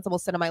 10 pounds and will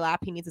sit on my lap,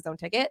 he needs his own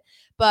ticket.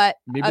 But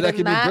maybe that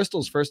could be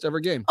Bristol's first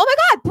ever game. Oh my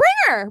God, bring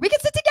her. We can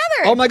sit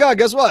together. Oh my God,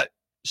 guess what?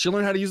 She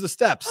learned how to use the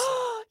steps.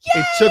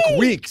 It took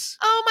weeks.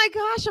 Oh my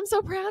gosh, I'm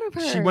so proud of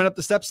her. She went up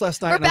the steps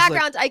last night. For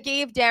background, I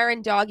gave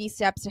Darren doggy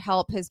steps to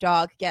help his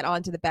dog get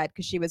onto the bed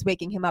because she was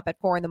waking him up at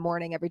 4 a.m.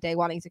 every day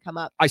wanting to come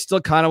up. I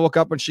still kind of woke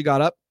up when she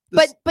got up.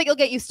 But you'll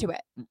get used to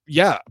it.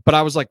 Yeah, but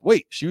I was like,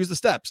 wait, she used the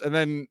steps. And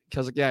then I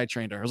was like, yeah, I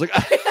trained her. I was like,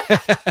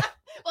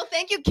 well,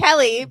 thank you,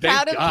 Kelly.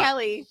 Proud of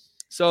Kelly.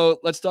 So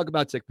let's talk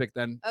about TickPick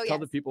then. Oh, Tell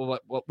the people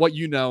what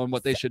you know and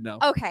what they should know.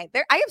 Okay,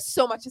 I have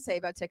so much to say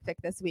about TickPick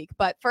this week.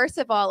 But first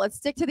of all, let's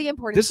stick to the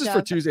important This stuff. is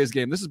for Tuesday's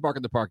game. This is Bark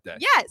in the Park Day.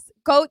 Yes.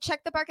 Go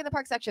check the Bark in the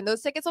Park section.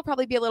 Those tickets will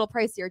probably be a little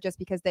pricier just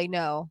because they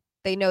know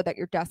that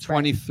you're desperate.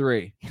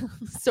 23.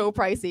 So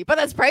pricey. But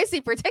that's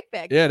pricey for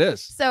TickPick. Yeah, it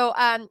is. So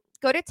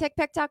go to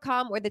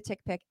tickpick.com or the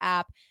TickPick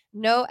app.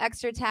 No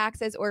extra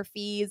taxes or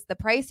fees. The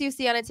price you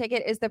see on a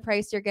ticket is the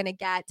price you're going to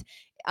get.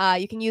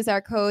 You can use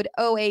our code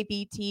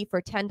OABT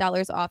for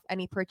 $10 off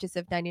any purchase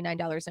of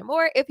 $99 or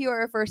more. If you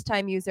are a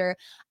first-time user,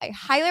 I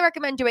highly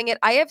recommend doing it.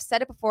 I have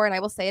said it before and I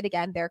will say it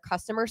again. Their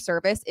customer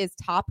service is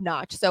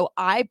top-notch. So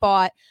I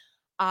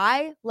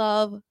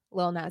love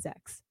Lil Nas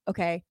X.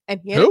 Okay.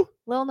 And who?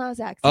 Lil Nas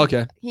X.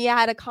 Okay. He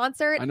had a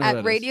concert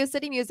at Radio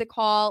City Music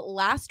Hall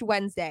last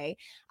Wednesday.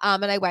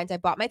 And I went. I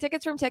bought my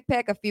tickets from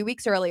TickPick a few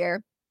weeks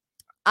earlier.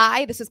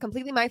 This was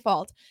completely my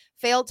fault,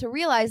 failed to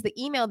realize the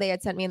email they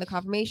had sent me in the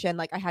confirmation.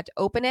 Like I had to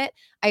open it.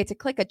 I had to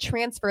click a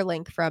transfer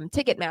link from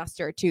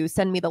Ticketmaster to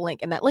send me the link,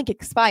 and that link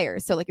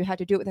expires. So like you had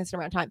to do it within a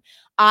certain amount of time.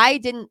 I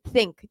didn't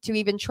think to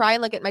even try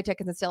and look at my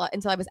tickets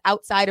until I was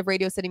outside of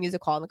Radio City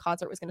Music Hall and the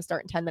concert was going to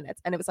start in 10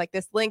 minutes. And it was like,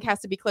 this link has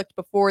to be clicked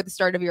before the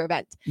start of your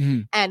event.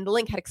 And the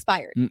link had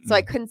expired. So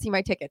I couldn't see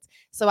my tickets.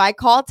 So I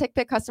called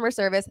TickPick customer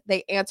service.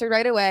 They answered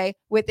right away.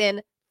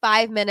 Within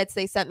 5 minutes,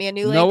 they sent me a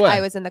new link. No way. I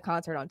was in the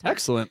concert on time.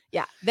 Excellent.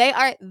 Yeah, they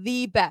are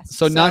the best.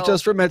 So not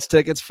just for Mets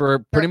tickets,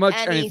 for pretty much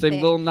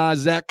anything. Lil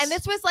Nas X. And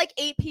this was like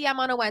 8 p.m.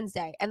 on a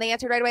Wednesday, and they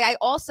answered right away. I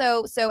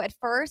also, so at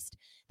first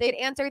they had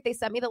answered, they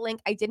sent me the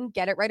link. I didn't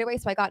get it right away,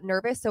 so I got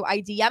nervous. So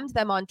I DM'd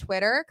them on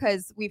Twitter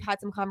because we've had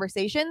some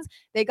conversations.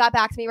 They got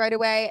back to me right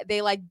away.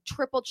 They like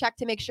triple checked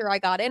to make sure I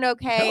got in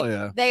okay. Hell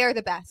yeah. They are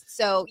the best.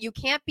 So you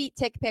can't beat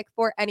TickPick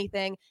for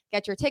anything.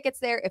 Get your tickets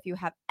there. If you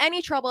have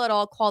any trouble at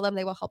all, call them.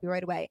 They will help you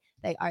right away.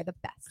 They are the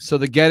best. So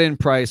the get-in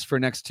price for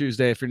next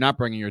Tuesday, if you're not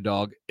bringing your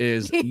dog,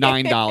 is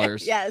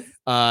 $9. Yes.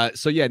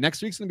 So yeah,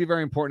 next week's gonna be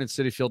very important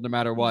at Citi Field, no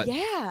matter what.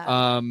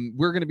 Yeah.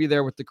 We're gonna be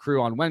there with the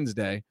crew on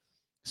Wednesday.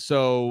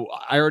 So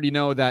I already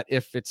know that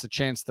if it's a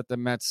chance that the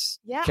Mets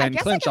can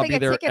clinch, I'll be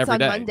there every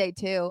day. On Monday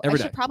too. Every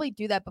I should day. probably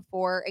do that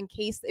before, in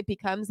case it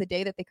becomes the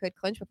day that they could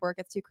clinch before it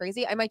gets too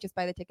crazy. I might just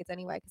buy the tickets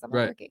anyway because I'm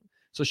not working.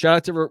 So shout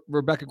out to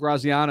Rebecca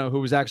Graziano, who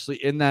was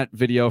actually in that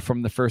video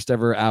from the first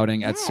ever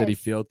outing at Citi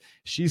Field.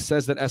 She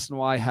says that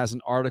SNY has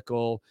an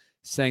article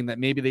saying that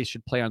maybe they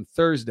should play on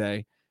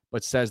Thursday,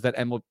 but says that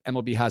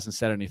MLB hasn't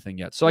said anything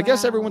yet. So I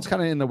guess everyone's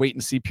kind of in the wait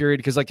and see period,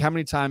 because like how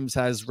many times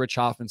has Rich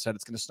Hoffman said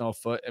it's going to snow a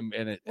foot and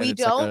we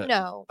it's don't like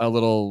know a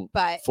little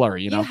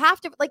flurry, you know? You have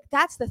to, like,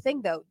 that's the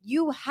thing though.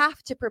 You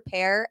have to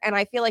prepare, and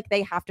I feel like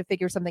they have to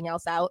figure something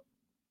else out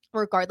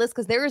regardless,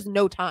 because there is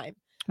no time.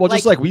 Well,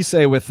 just like we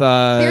say with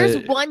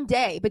there's one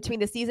day between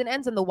the season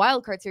ends and the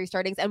wild card series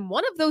startings, and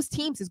one of those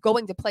teams is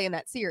going to play in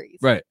that series.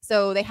 Right.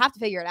 So they have to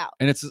figure it out.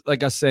 And it's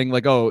like us saying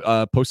like,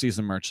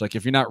 postseason merch. Like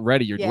if you're not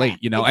ready, you're late,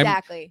 you know?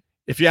 Exactly.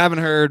 If you haven't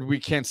heard, we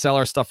can't sell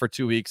our stuff for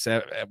 2 weeks.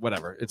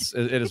 Whatever. It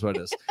is what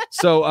it is.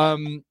 So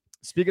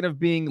speaking of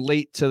being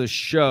late to the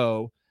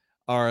show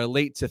or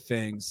late to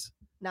things.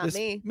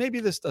 Me. Maybe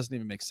this doesn't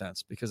even make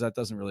sense, because that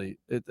doesn't.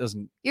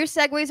 Your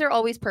segues are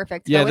always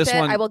perfect. Yeah, Go with this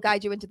one. I will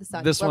guide you into the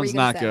sun. This one's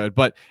not good.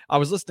 But I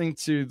was listening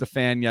to The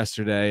Fan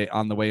yesterday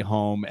on the way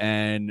home,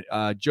 and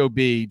Joe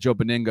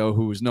Beningo,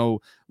 who is no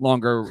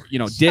longer,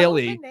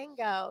 daily.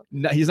 Beningo.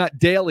 No, he's not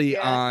daily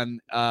on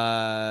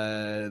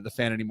The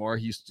Fan anymore.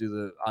 He used to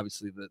do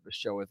the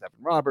show with Evan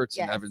Roberts,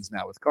 and Evan's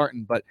now with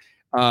Carton. But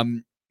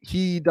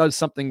he does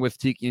something with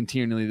Tiki and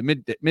Tierney,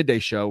 the midday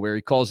show, where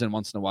he calls in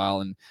once in a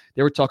while, and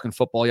they were talking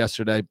football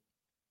yesterday,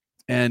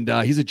 and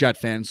he's a Jet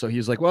fan, so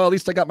he's like, well, at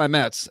least I got my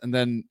Mets. And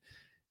then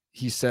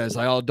he says,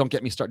 don't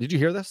get me started. Did you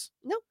hear this?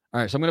 No.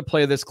 All right, so I'm going to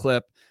play this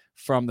clip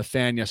from The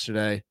Fan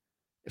yesterday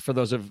for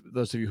those of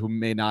you who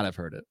may not have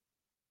heard it.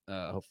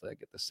 Hopefully I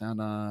get the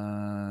sound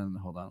on.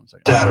 Hold on a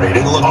second.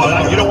 Saturday.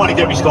 You don't want to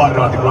get me started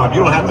on the ground.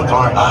 You don't have the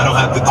time. I don't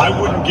have the time.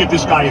 I wouldn't give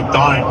this guy a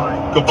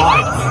dime.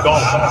 Goodbye. Go.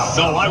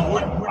 No, I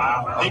wouldn't.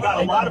 They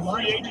got a lot of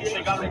free agents.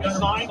 They got to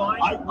resign.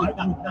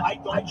 I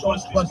don't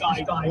trust this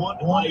guy one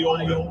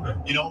iota.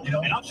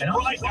 And I'm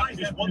surprised after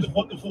this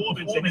wonderful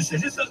performance. And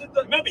this doesn't.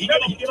 Remember, he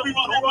got a 3-run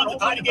home run to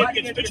tie the game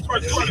against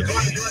Pittsburgh. Does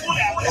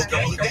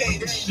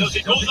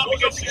it goes up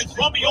against this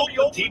grumpy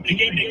old team? The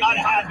game they got to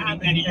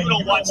have, and you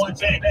don't watch the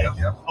bed.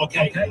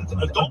 Okay?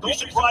 Don't be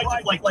surprised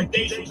if, like 2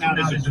 days from now,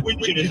 there's a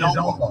twitch in his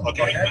elbow.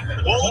 Okay?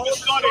 All of a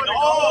sudden,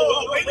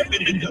 wait a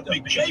minute.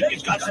 Big Jake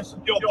has got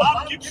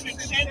Bob Gibson,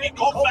 Sandy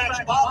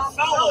Koufax, Bob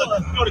Fowler,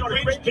 the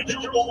greatest pitcher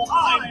of all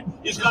time,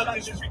 has got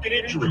this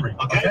freaking injury.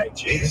 Okay?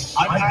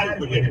 I've had it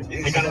with him.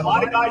 They got a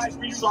lot of guys to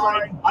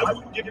resign. I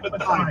wouldn't give him a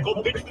dime.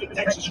 Go pitch for the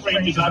Texas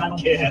Rangers. I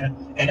don't care.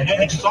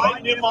 And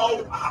sign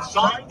Nimmo,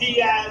 sign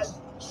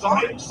Diaz,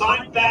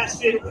 sign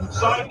Bassett,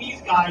 sign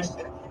these guys.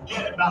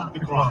 Forget about the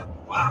grind.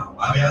 Wow.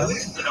 I mean, at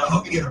least I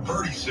hope you get a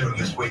birdie soon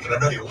this week, and I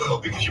know you will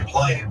because you're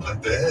playing.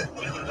 But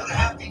a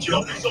happy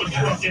joke. So you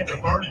don't get the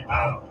birdie.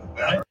 Wow.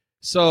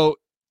 So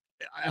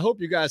I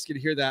hope you guys can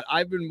hear that.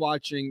 I've been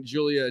watching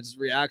Julia's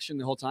reaction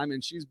the whole time,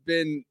 and she's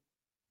been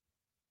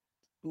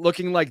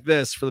looking like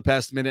this for the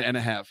past minute and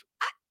a half.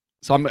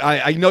 So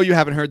I know you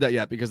haven't heard that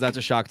yet, because that's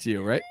a shock to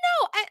you, right?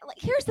 No.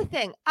 Here's the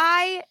thing.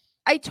 I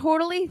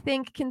totally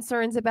think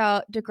concerns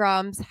about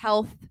DeGrom's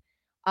health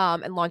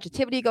and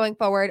longevity going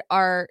forward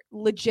are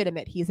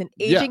legitimate. He's an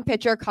aging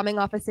pitcher coming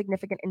off a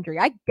significant injury.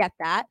 I get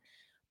that.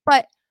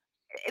 But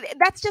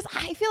that's just,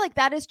 I feel like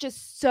that is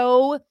just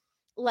so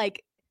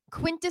like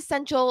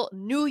quintessential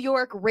New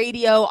York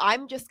radio.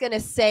 I'm just going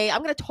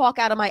to talk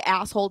out of my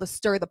asshole to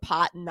stir the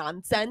pot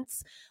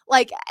nonsense.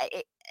 Like,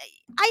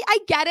 I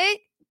get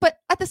it. But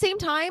at the same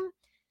time,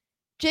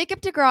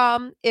 Jacob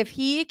DeGrom, if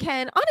he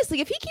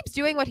keeps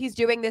doing what he's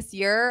doing this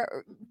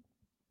year,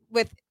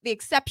 with the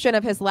exception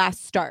of his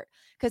last start,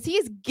 because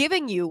he's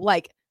giving you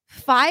like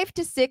 5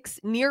 to 6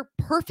 near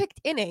perfect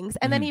innings,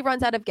 and then he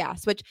runs out of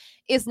gas, which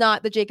is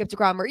not the Jacob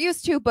deGrom we're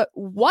used to, but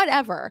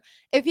whatever.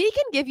 If he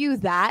can give you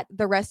that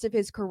the rest of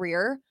his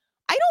career,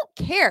 I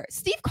don't care.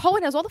 Steve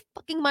Cohen has all the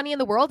fucking money in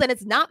the world, and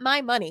it's not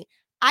my money.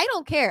 I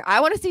don't care.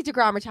 I want to see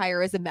deGrom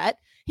retire as a Met.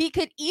 He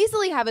could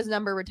easily have his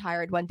number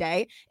retired one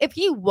day if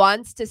he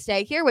wants to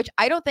stay here, which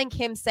I don't think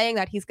him saying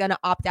that he's going to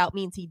opt out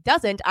means he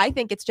doesn't. I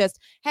think it's just,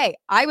 hey,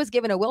 I was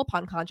given a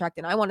Wilpon contract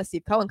and I want a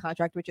Steve Cohen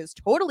contract, which is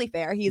totally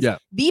fair. He's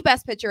the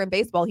best pitcher in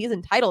baseball. He's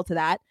entitled to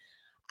that.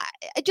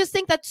 I just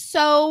think that's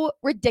so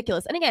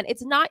ridiculous. And again,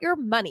 it's not your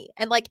money.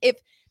 And like, if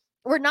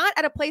we're not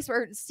at a place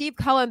where Steve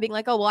Cohen being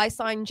like, oh, well, I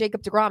signed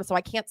Jacob deGrom, so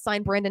I can't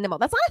sign Brandon Nimmo.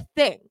 That's not a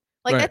thing.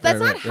 Like that's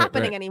not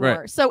happening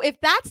anymore. So if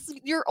that's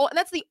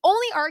that's the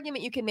only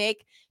argument you can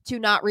make to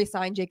not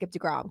re-sign Jacob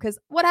deGrom, because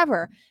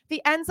whatever, if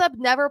he ends up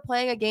never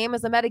playing a game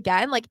as a Met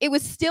again, like it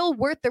was still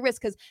worth the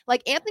risk. Because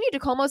like Anthony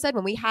DiComo said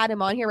when we had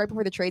him on here right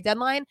before the trade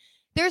deadline,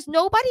 there's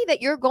nobody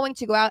that you're going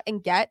to go out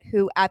and get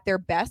who at their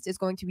best is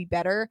going to be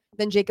better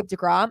than Jacob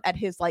deGrom at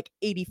his like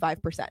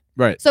 85%.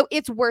 Right. So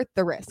it's worth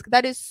the risk.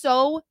 That is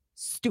so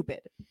stupid.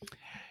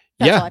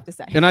 That's all I have to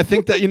say. And I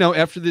think that,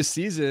 after this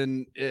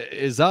season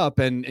is up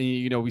and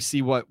we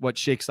see what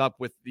shakes up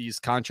with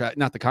these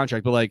not the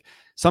contract, but like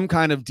some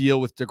kind of deal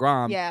with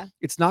deGrom. Yeah.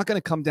 It's not going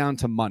to come down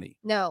to money.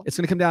 No. It's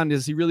going to come down to,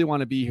 does he really want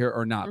to be here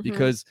or not?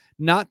 Because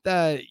not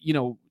that,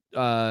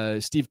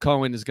 Steve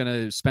Cohen is going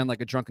to spend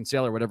like a drunken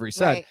sailor, whatever he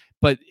said,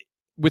 but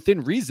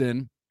within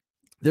reason,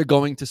 they're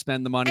going to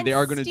spend the money. And they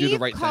are going to do the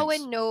right Steve Cohen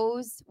things.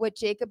 knows what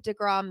Jacob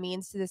deGrom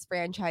means to this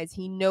franchise.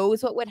 He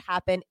knows what would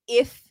happen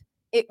if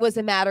it was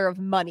a matter of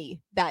money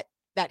that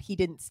he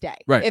didn't stay.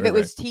 Right. If it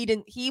was,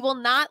 he will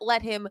not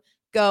let him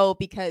go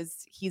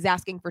because he's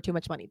asking for too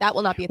much money. That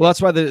will not be. Well,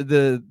 that's why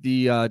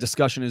the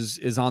discussion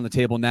is on the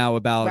table now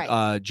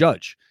about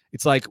Judge.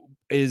 It's like,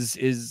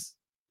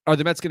 are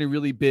the Mets going to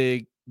really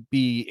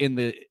be in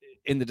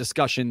the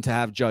discussion to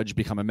have Judge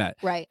become a Met?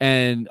 Right.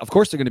 And of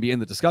course they're going to be in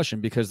the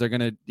discussion because they're going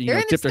to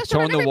dip their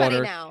toe in the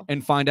water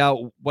and find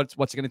out what's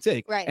it going to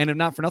take. Right. And if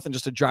not for nothing,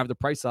 just to drive the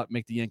price up,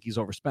 make the Yankees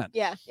overspend.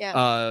 Yeah.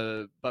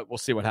 Yeah. But we'll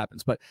see what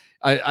happens. But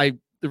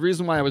the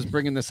reason why I was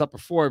bringing this up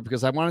before,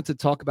 because I wanted to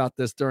talk about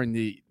this during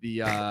the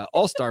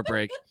All-Star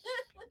break,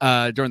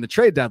 during the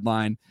trade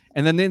deadline.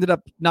 And then they ended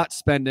up not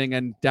spending,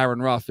 and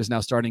Darren Ruff is now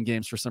starting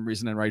games for some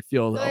reason in right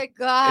field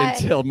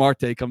until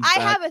Marte comes back. I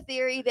have a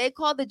theory. They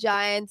called the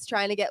Giants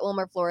trying to get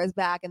Wilmer Flores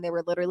back, and they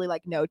were literally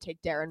like, no, take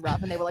Darren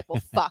Ruff. And they were like,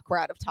 well, fuck, we're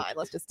out of time.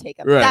 Let's just take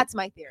him. Right. That's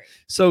my theory.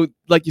 So,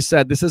 like you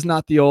said, this is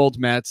not the old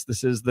Mets.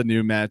 This is the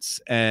new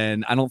Mets.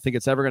 And I don't think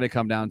it's ever going to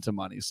come down to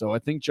money. So I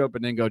think Joe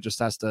Beningo just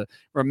has to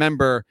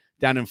remember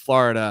down in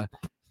Florida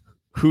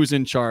who's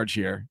in charge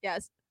here.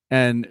 Yes.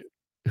 And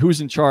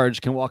who's in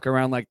charge can walk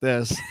around like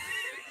this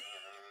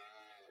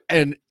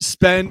and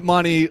spend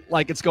money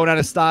like it's going out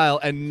of style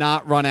and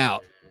not run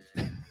out.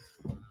 He's been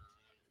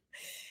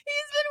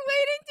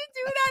waiting to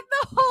do that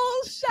the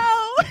whole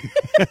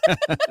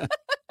show.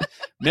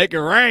 Make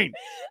it rain.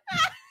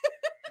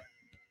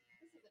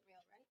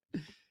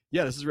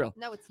 Yeah, this is real.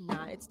 No, it's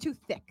not. It's too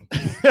thick.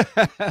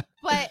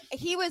 But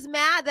he was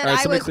mad that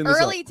Right, I was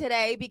early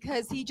today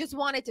because he just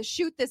wanted to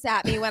shoot this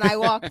at me when I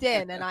walked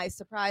in, and I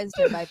surprised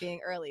him by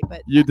being early.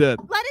 But you did.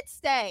 Let it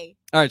stay.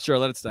 All right, sure.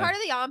 Let it stay. Part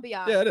of the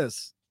ambiance. Yeah, it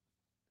is.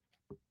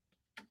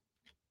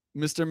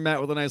 Mr. Met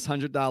with a nice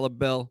 $100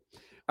 bill.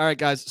 All right,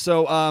 guys.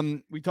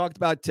 So we talked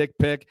about Tick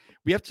Pick.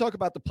 We have to talk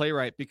about the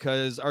playwright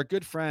because our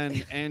good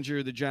friend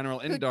Andrew, the General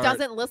who Indart,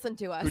 doesn't listen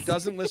to us. Who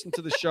doesn't listen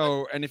to the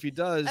show. And if he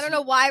does, I don't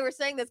know why we're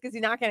saying this because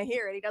he's not going to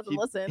hear it. He doesn't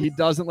listen. He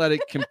doesn't let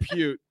it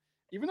compute.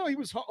 Even though he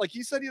was home, like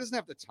he said, he doesn't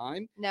have the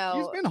time. No.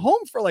 He's been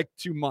home for like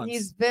 2 months.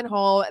 He's been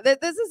home.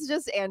 This is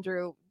just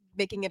Andrew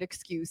making an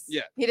excuse.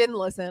 Yeah. He didn't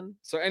listen.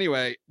 So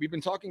anyway, we've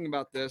been talking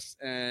about this.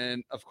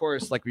 And of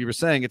course, like we were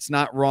saying, it's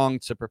not wrong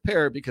to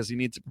prepare because you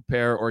need to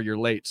prepare or you're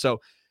late.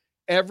 So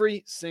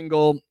every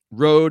single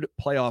road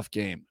playoff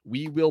game,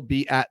 we will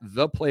be at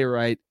the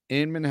Playwright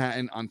in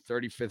Manhattan on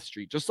 35th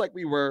Street, just like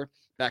we were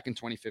back in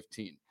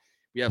 2015.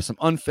 We have some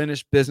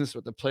unfinished business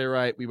with the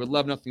Playwright. We would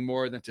love nothing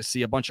more than to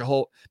see a bunch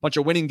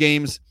of winning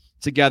games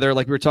together.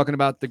 Like we were talking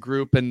about the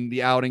group and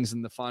the outings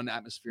and the fun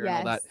atmosphere and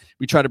all that.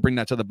 We try to bring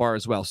that to the bar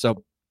as well.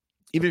 So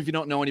even if you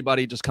don't know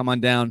anybody, just come on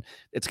down.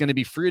 It's going to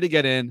be free to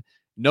get in,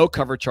 no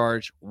cover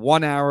charge,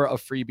 1 hour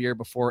of free beer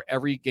before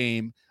every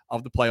game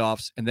of the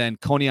playoffs, and then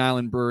Coney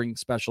Island Brewing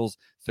specials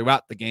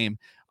throughout the game.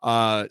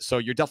 So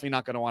you're definitely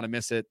not going to want to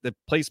miss it. The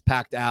place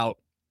packed out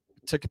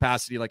to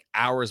capacity like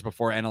hours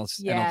before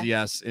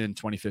NLDS in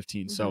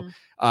 2015. So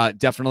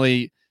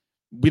definitely,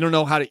 we don't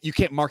know you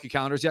can't mark your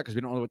calendars yet because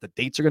we don't know what the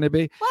dates are going to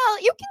be.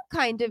 Well, you can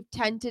kind of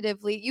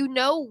tentatively,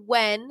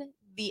 when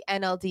the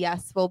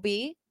NLDS will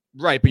be.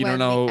 Right, but you don't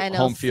know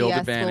home field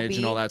advantage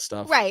and all that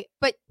stuff. Right,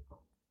 but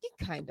you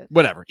kind of.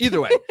 Whatever.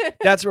 Either way,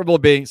 that's where we'll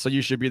be. So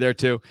you should be there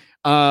too.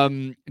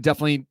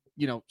 Definitely,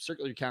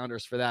 circle your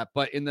calendars for that.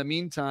 But in the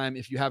meantime,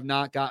 if you have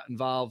not got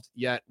involved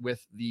yet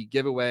with the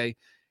giveaway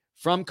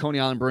from Coney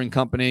Island Brewing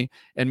Company.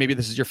 And maybe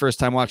this is your first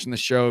time watching the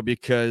show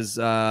because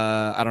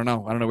I don't know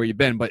where you've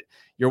been, but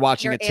you're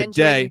watching it Andrew,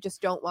 today. you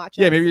just don't watch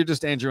Yeah, us. maybe you're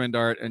just Andrew and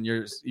Dart and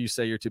you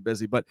say you're too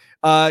busy. But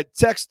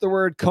text the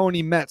word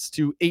Coney Mets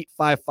to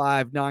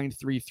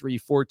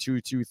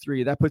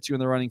 855-933-4223. That puts you in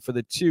the running for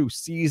the 2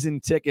 season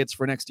tickets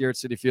for next year at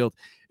Citi Field.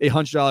 A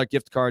 $100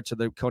 gift card to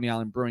the Coney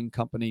Island Brewing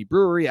Company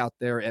brewery out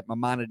there at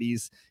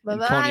Maimonides in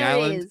Coney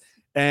Island.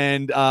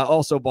 And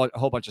also bought a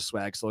whole bunch of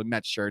swag. So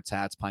Mets shirts,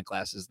 hats, pint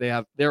glasses.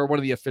 They're one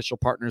of the official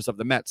partners of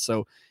the Mets.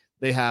 So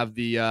they have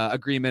the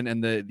agreement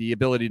and the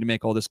ability to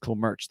make all this cool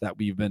merch that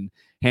we've been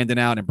handing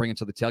out and bringing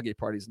to the tailgate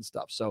parties and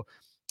stuff. So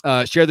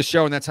share the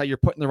show, and that's how you're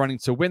putting the running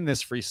to win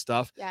this free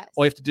stuff. Yes.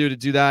 All you have to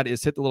do that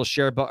is hit the little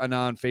share button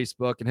on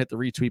Facebook and hit the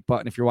retweet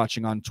button if you're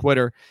watching on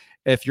Twitter.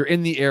 If you're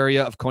in the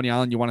area of Coney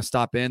Island, you want to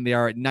stop in. They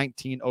are at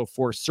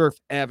 1904 Surf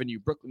Avenue,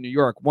 Brooklyn, New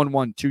York,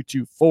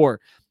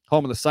 11224,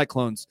 home of the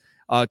Cyclones.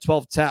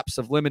 12 taps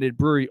of limited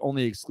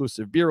brewery-only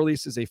exclusive beer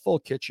releases, a full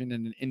kitchen,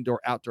 and an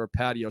indoor-outdoor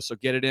patio. So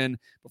get it in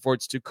before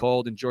it's too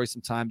cold. Enjoy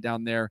some time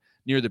down there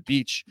near the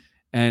beach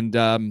and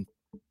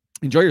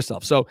enjoy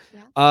yourself. So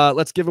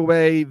let's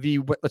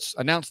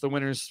announce the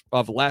winners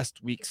of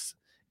last week's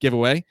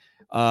giveaway.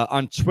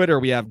 On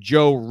Twitter, we have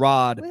Joe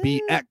Rod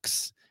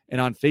BX,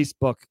 and on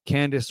Facebook,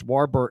 Candace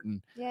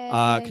Warburton.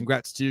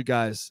 Congrats to you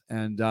guys,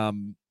 and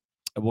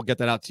we'll get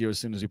that out to you as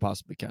soon as we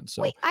possibly can.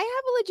 So wait, I have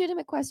a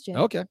legitimate question.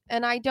 Okay.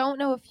 And I don't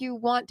know if you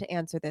want to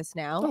answer this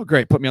now. Oh,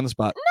 great. Put me on the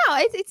spot. No,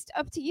 it's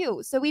up to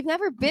you. So we've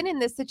never been in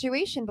this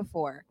situation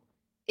before.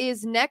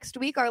 Is next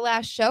week our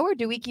last show, or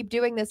do we keep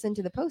doing this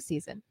into the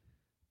postseason?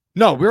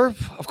 No, we're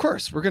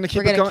going to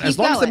keep it going. As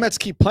long as the Mets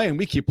keep playing,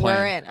 we keep playing.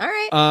 We're in. All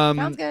right.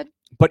 Sounds good.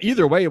 But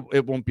either way,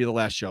 it won't be the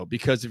last show,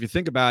 because if you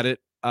think about it,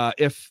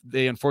 if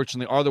they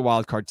unfortunately are the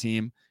wild card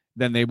team,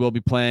 then they will be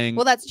playing.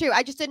 Well, that's true.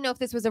 I just didn't know if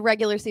this was a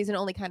regular season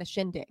only kind of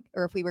shindig,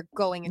 or if we were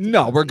going into.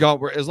 No, we're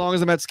going. As long as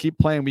the Mets keep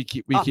playing, we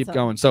keep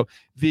going. So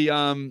they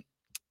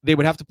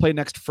would have to play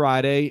next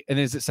Friday, and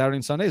is it Saturday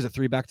and Sunday? Is it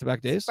 3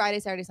 back-to-back days?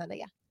 Friday, Saturday, Sunday.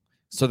 Yeah.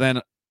 So then,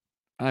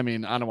 I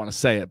mean, I don't want to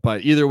say it,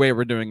 but either way,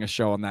 we're doing a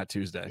show on that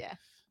Tuesday. Yeah.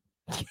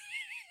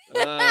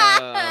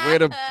 Way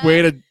to.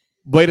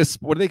 What do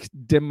they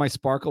dim my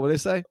sparkle? What do they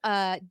say?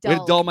 Way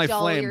to dull my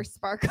flame. Your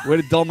sparkle. Way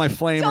to dull my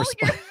flame. Dull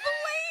your flame.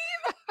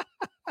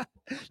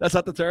 That's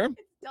not the term?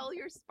 Dull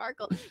your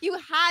sparkle. You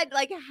had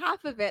like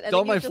half of it.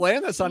 Dull my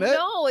flame? That's not it?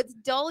 No, it's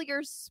dull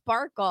your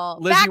sparkle.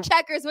 Lizzie, Fact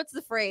checkers, what's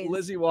the phrase?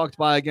 Lizzie walked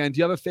by again. Do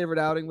you have a favorite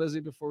outing, Lizzie,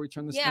 before we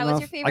turn this thing off? Yeah,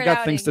 what's your favorite I got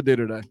outing? things to do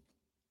today.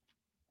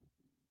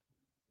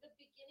 The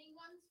beginning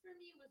ones for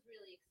me was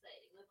really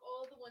exciting. Like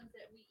all the ones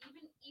that we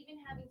even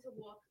having to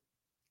walk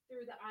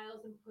through the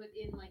aisles and put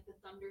in like the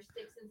thunder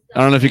sticks and stuff.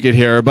 I don't know if you could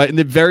hear her, but in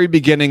the very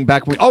beginning,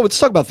 back when let's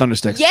talk about thunder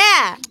sticks.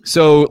 Yeah.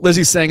 So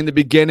Lizzie's saying in the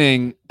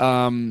beginning,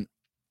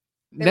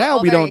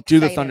 now we don't do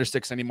the thunder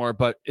sticks anymore,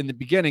 but in the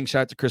beginning,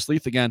 shout out to Chris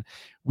Leith again.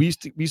 We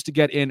used to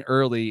get in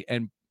early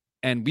and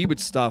we would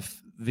stuff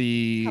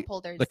the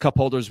cup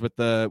holders with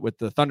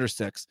the thunder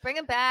sticks. Bring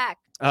them back.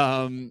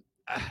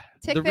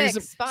 The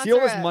reason, see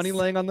all this money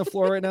laying on the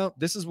floor right now?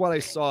 This is what I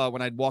saw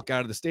when I'd walk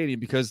out of the stadium,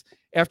 because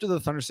after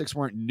the thunder sticks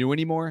weren't new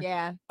anymore,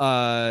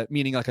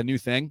 meaning like a new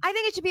thing. I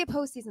think it should be a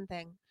postseason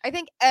thing. I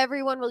think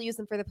everyone will use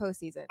them for the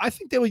postseason. I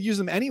think they will use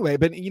them anyway,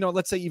 but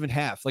let's say even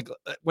half. Like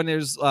when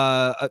there's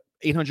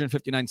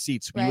 859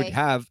 seats, we would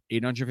have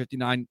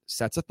 859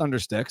 sets of thunder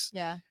sticks.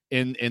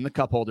 In the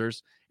cup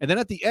holders, and then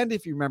at the end,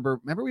 if you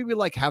remember we would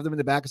like have them in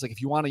the back. It's like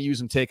if you want to use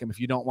them, take them. If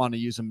you don't want to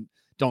use them,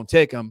 don't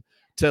take them.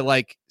 To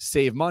like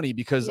save money,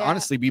 because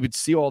honestly, we would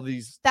see all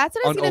these. That's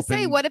what I was going to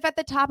say. What if at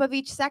the top of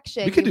each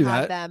section we could do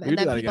have that. them, and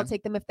then people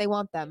take them if they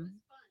want them?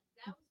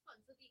 That was fun.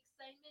 So the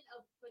excitement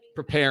of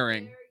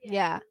preparing.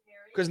 Yeah.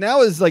 Because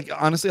now is like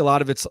honestly, a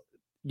lot of it's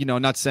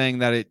not saying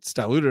that it's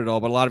diluted at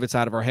all, but a lot of it's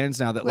out of our hands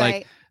now. That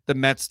like the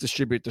Mets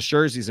distribute the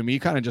jerseys, and we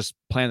kind of just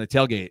plan the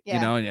tailgate,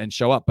 and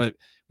show up. But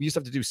we used to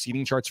have to do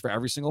seating charts for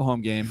every single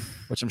home game,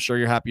 which I'm sure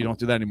you're happy you don't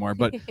do that anymore.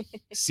 But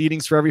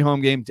seatings for every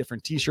home game,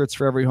 different T-shirts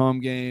for every home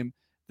game.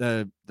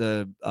 The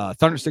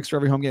thunder sticks for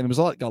every home game. It was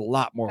a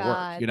lot more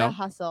work, the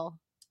hustle.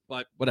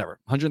 But whatever.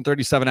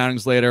 137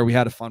 outings later, we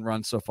had a fun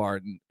run so far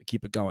and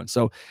keep it going.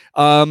 So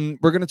we're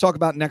going to talk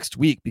about next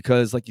week,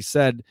 because like you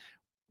said,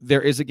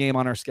 there is a game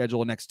on our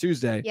schedule next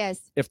Tuesday.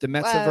 Yes. If the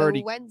Mets have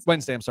already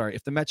Wednesday, I'm sorry.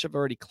 If the Mets have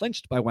already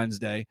clinched by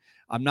Wednesday,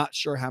 I'm not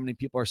sure how many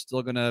people are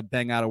still going to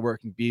bang out of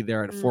work and be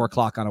there at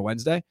 4:00 on a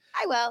Wednesday.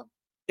 I will.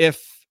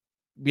 If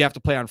we have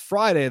to play on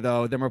Friday,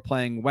 though, then we're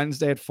playing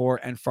Wednesday at 4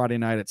 and Friday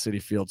night at Citi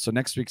Field. So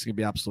next week's going to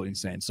be absolutely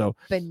insane. So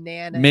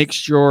bananas. Make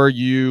sure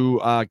you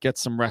get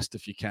some rest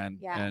if you can.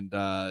 Yeah. And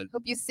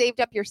hope you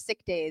saved up your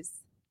sick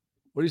days.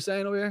 What are you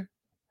saying over here?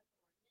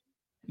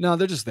 No,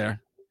 they're just there.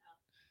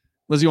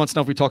 Lizzie wants to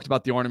know if we talked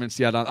about the ornaments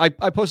yet. I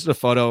posted a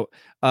photo.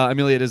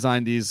 Amelia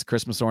designed these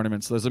Christmas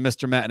ornaments. There's a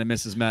Mr. Met and a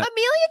Mrs. Met.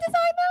 Amelia designed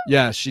them?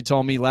 Yeah, she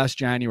told me last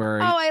January.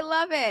 Oh, I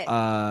love it.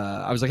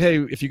 I was like, hey,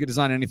 if you could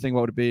design anything,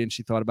 what would it be? And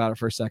she thought about it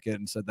for a second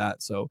and said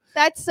that. So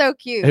that's so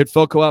cute. I hit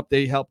Foco up.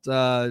 They helped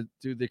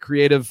do the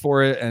creative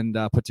for it and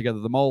put together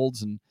the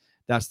molds. And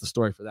that's the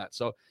story for that.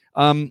 So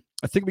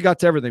I think we got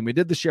to everything. We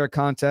did the share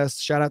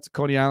contest. Shout out to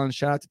Coney Island.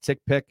 Shout out to Tick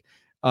Pick.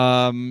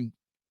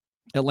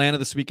 Atlanta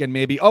this weekend,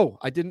 maybe. Oh,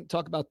 I didn't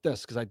talk about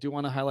this because I do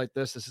want to highlight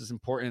this. This is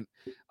important.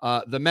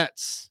 The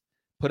Mets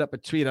put up a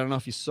tweet. I don't know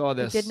if you saw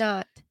this. Did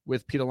not.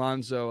 With Pete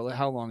Alonso.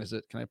 How long is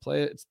it? Can I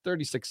play it? It's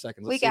 36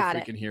 seconds. We see if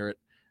we can hear it.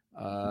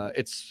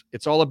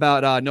 It's all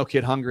about No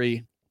Kid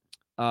Hungry.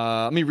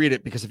 Let me read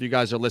it because if you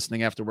guys are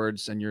listening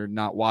afterwards and you're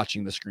not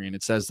watching the screen,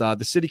 it says the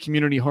City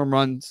Community Home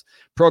Runs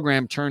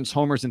program turns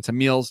homers into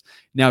meals.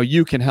 Now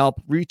you can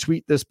help.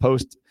 Retweet this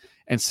post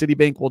and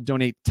Citibank will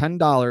donate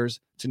 $10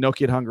 to No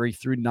Kid Hungry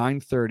through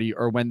 9/30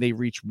 or when they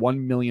reach $1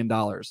 million.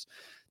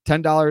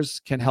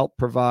 $10 can help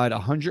provide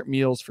 100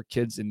 meals for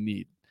kids in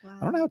need. Wow.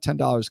 I don't know how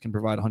 $10 can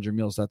provide 100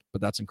 meals,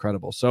 but that's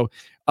incredible. So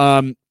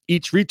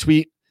each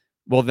retweet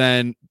will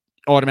then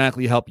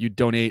automatically help you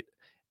donate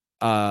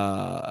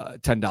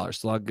 $10.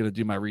 So I'm going to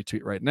do my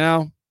retweet right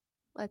now.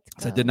 Let's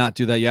go. I did not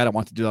do that yet. I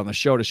want to do it on the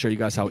show to show you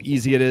guys how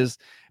easy it is.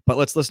 But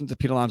let's listen to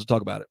Pete Alonso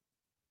talk about it.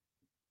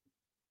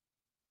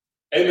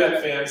 Hey,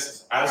 Met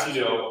fans. As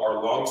you know,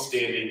 our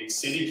long-standing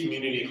City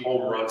Community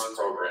Home Runs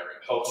program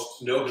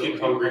helps No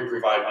Kid Hungry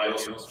provide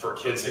meals for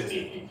kids in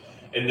need.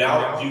 And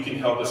now you can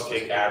help us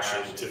take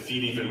action to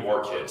feed even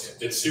more kids.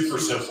 It's super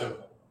simple.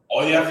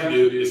 All you have to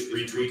do is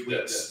retweet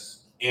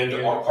this. And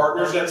our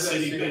partners at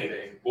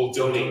Citibank will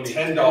donate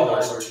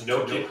 $10 to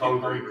No Kid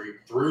Hungry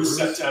through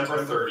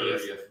September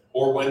 30th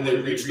or when they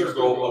reach their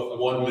goal of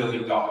 $1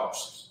 million.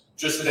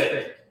 Just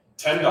think,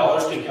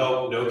 $10 can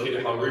help No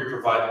Kid Hungry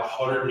provide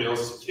 100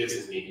 meals to kids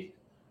in need.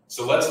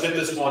 So let's hit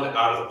this one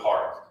out of the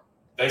park.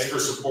 Thanks for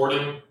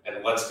supporting,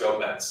 and let's go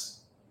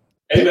Mets.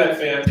 Hey, Met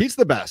fan. He's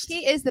the best.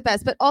 He is the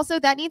best, but also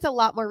that needs a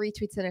lot more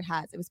retweets than it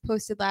has. It was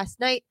posted last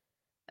night.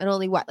 And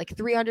only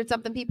 300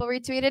 something people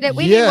retweeted it.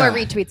 We need more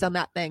retweets on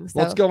that thing. So.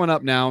 Well, it's going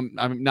up now.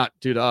 I mean, not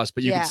due to us,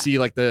 but you can see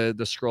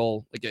the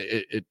scroll. Like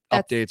it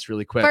updates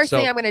really quick. First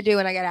thing I'm going to do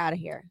when I get out of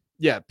here.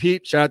 Yeah,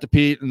 Pete. Shout out to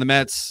Pete and the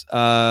Mets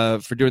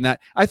for doing that.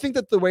 I think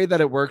that the way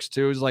that it works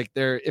too is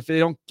if they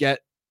don't get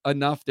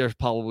enough, they'll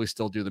probably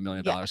still do the $1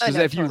 million because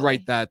if you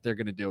write that, they're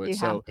going to do it.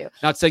 So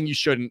not saying you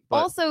shouldn't. But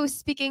also,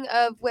 speaking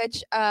of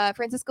which,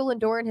 Francisco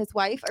Lindor and his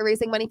wife are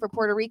raising money for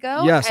Puerto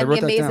Rico. Yes, and the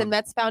Amazing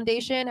Mets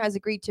Foundation has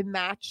agreed to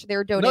match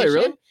their donation. No,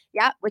 really?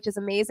 Yeah, which is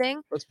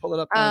amazing. Let's pull it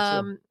up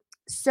now too.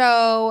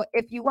 So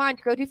if you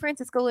want, go to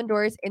Francisco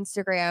Lindor's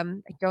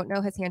Instagram. I don't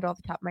know his handle off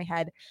the top of my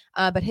head,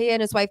 but he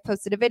and his wife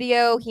posted a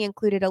video. He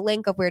included a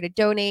link of where to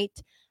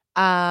donate.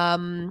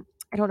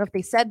 I don't know if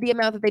they said the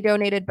amount that they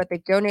donated, but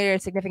they've donated a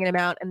significant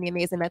amount, and the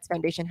Amazing Mets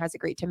Foundation has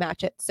agreed to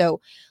match it.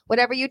 So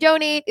whatever you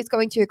donate is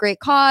going to a great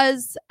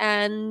cause,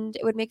 and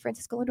it would make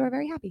Francisco Lindor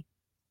very happy.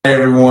 Hey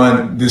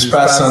everyone, this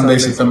past Sunday,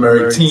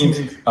 September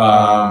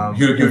 18th,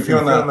 Hurricane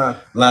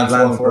Fiona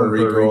landfall in Puerto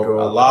Rico.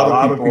 A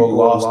lot of people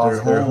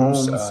lost their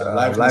homes,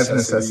 life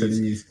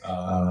necessities.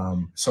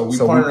 So we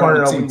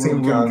partnered up with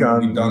Team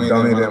Rubicon. We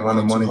donated that amount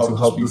of money to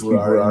help people who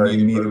are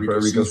in need in Puerto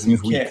Rico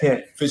since we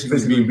can't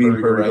physically be in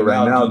Puerto Rico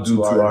right now due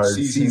to our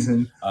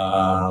season.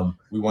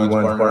 We want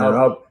to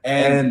partner up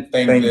and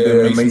thank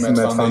the Amazing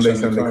Mets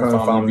Foundation and the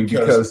Current Family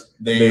because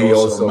they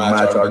also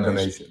match our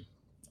donation.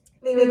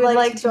 If you would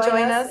like to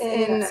join us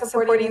in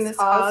supporting this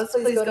cause,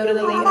 please go to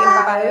the link in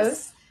our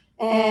bios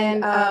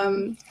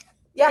and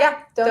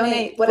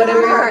donate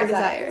whatever your heart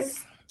desires.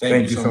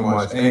 Thank you so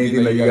much.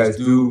 Anything that you guys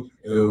do,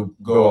 it'll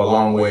go a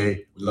long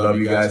way. We love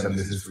you guys, and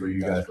this is for you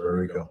guys, Puerto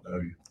Rico.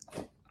 Love you.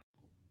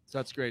 So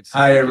that's great. So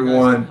hi,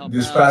 everyone.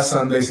 This past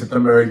Sunday,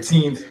 September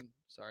 18th.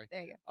 Sorry.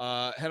 There you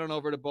go. Head on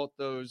over to both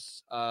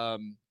those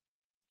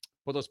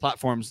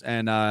platforms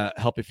and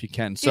help if you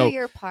can. Do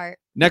your part.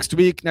 Next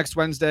week, next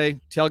Wednesday,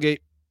 tailgate.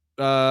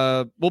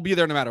 We'll be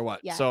there no matter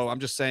what. Yes. So I'm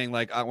just saying,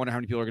 I wonder how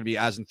many people are going to be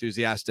as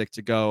enthusiastic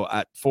to go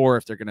at 4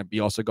 if they're going to be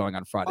also going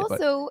on Friday.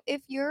 Also,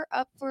 if you're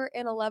up for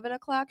an 11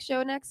 o'clock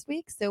show next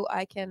week, so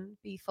I can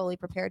be fully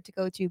prepared to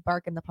go to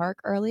Bark in the Park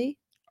early.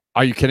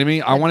 Are you kidding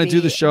me? I want to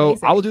do the show.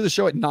 Amazing. I will do the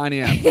show at 9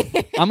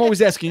 a.m. I'm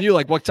always asking you,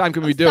 what time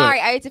can we do it?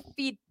 Sorry, I had to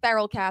feed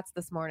feral cats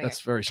this morning.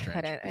 That's very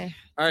strange.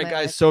 All right,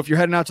 guys. So if you're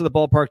heading out to the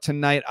ballpark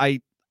tonight,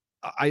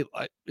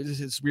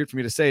 it's weird for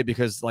me to say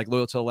because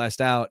loyal to the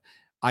last out,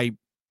 I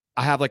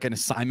have an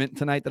assignment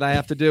tonight that I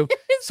have to do.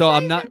 So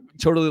I'm not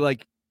totally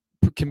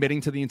committing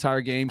to the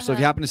entire game. So if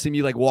you happen to see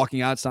me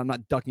walking out, so I'm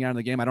not ducking out of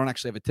the game. I don't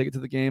actually have a ticket to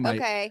the game.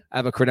 Okay. I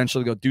have a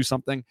credential to go do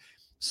something.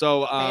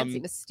 So fancy,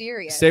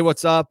 mysterious. Say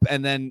what's up.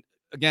 And then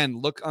again,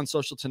 look on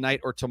social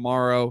tonight or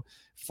tomorrow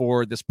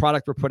for this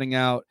product we're putting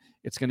out.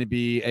 It's going to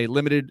be a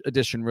limited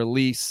edition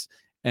release.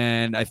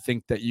 And I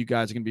think that you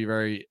guys are going to be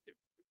very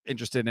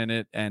interested in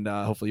it. And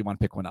hopefully you want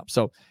to pick one up.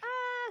 So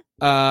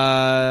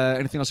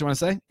anything else you want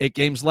to say? 8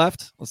 games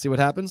left. Let's see what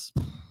happens.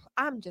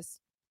 I'm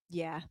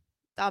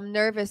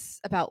nervous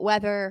about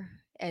weather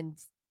and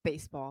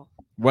baseball.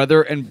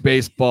 Weather and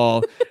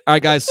baseball. All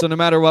right, guys. So no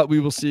matter what, we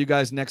will see you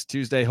guys next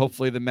Tuesday.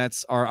 Hopefully the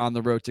Mets are on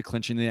the road to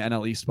clinching the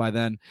NL East by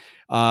then.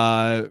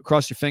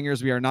 Cross your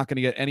fingers. We are not going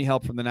to get any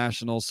help from the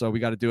Nationals, so we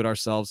got to do it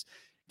ourselves.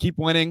 Keep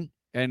winning.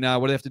 And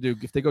what do they have to do?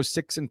 If they go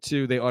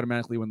 6-2, they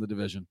automatically win the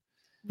division.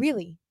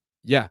 Really?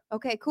 Yeah.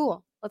 Okay,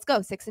 cool. Let's go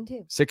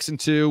 6-2.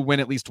 6-2, win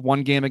at least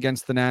one game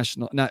against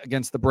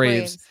the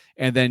Braves.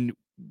 And then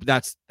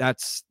that's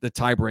the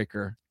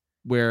tiebreaker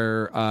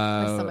where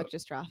My stomach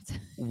just dropped.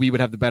 we would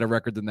have the better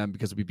record than them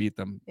because we beat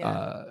them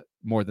Yeah.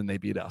 more than they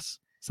beat us.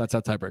 So that's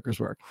how tiebreakers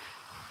work.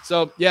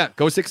 So yeah,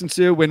 go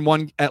 6-2,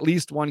 win at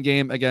least one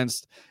game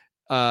against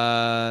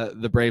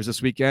the Braves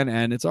this weekend,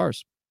 and it's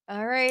ours.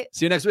 All right.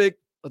 See you next week.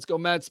 Let's go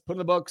Mets. Put in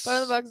the books.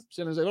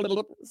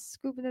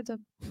 Scoop in the tub.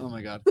 Oh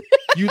my God.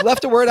 You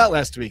left a word out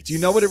last week. Do you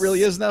know what it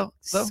really is now?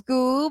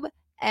 Scoob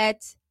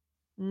et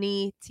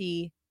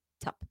niti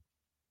tup.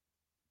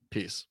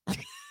 Peace.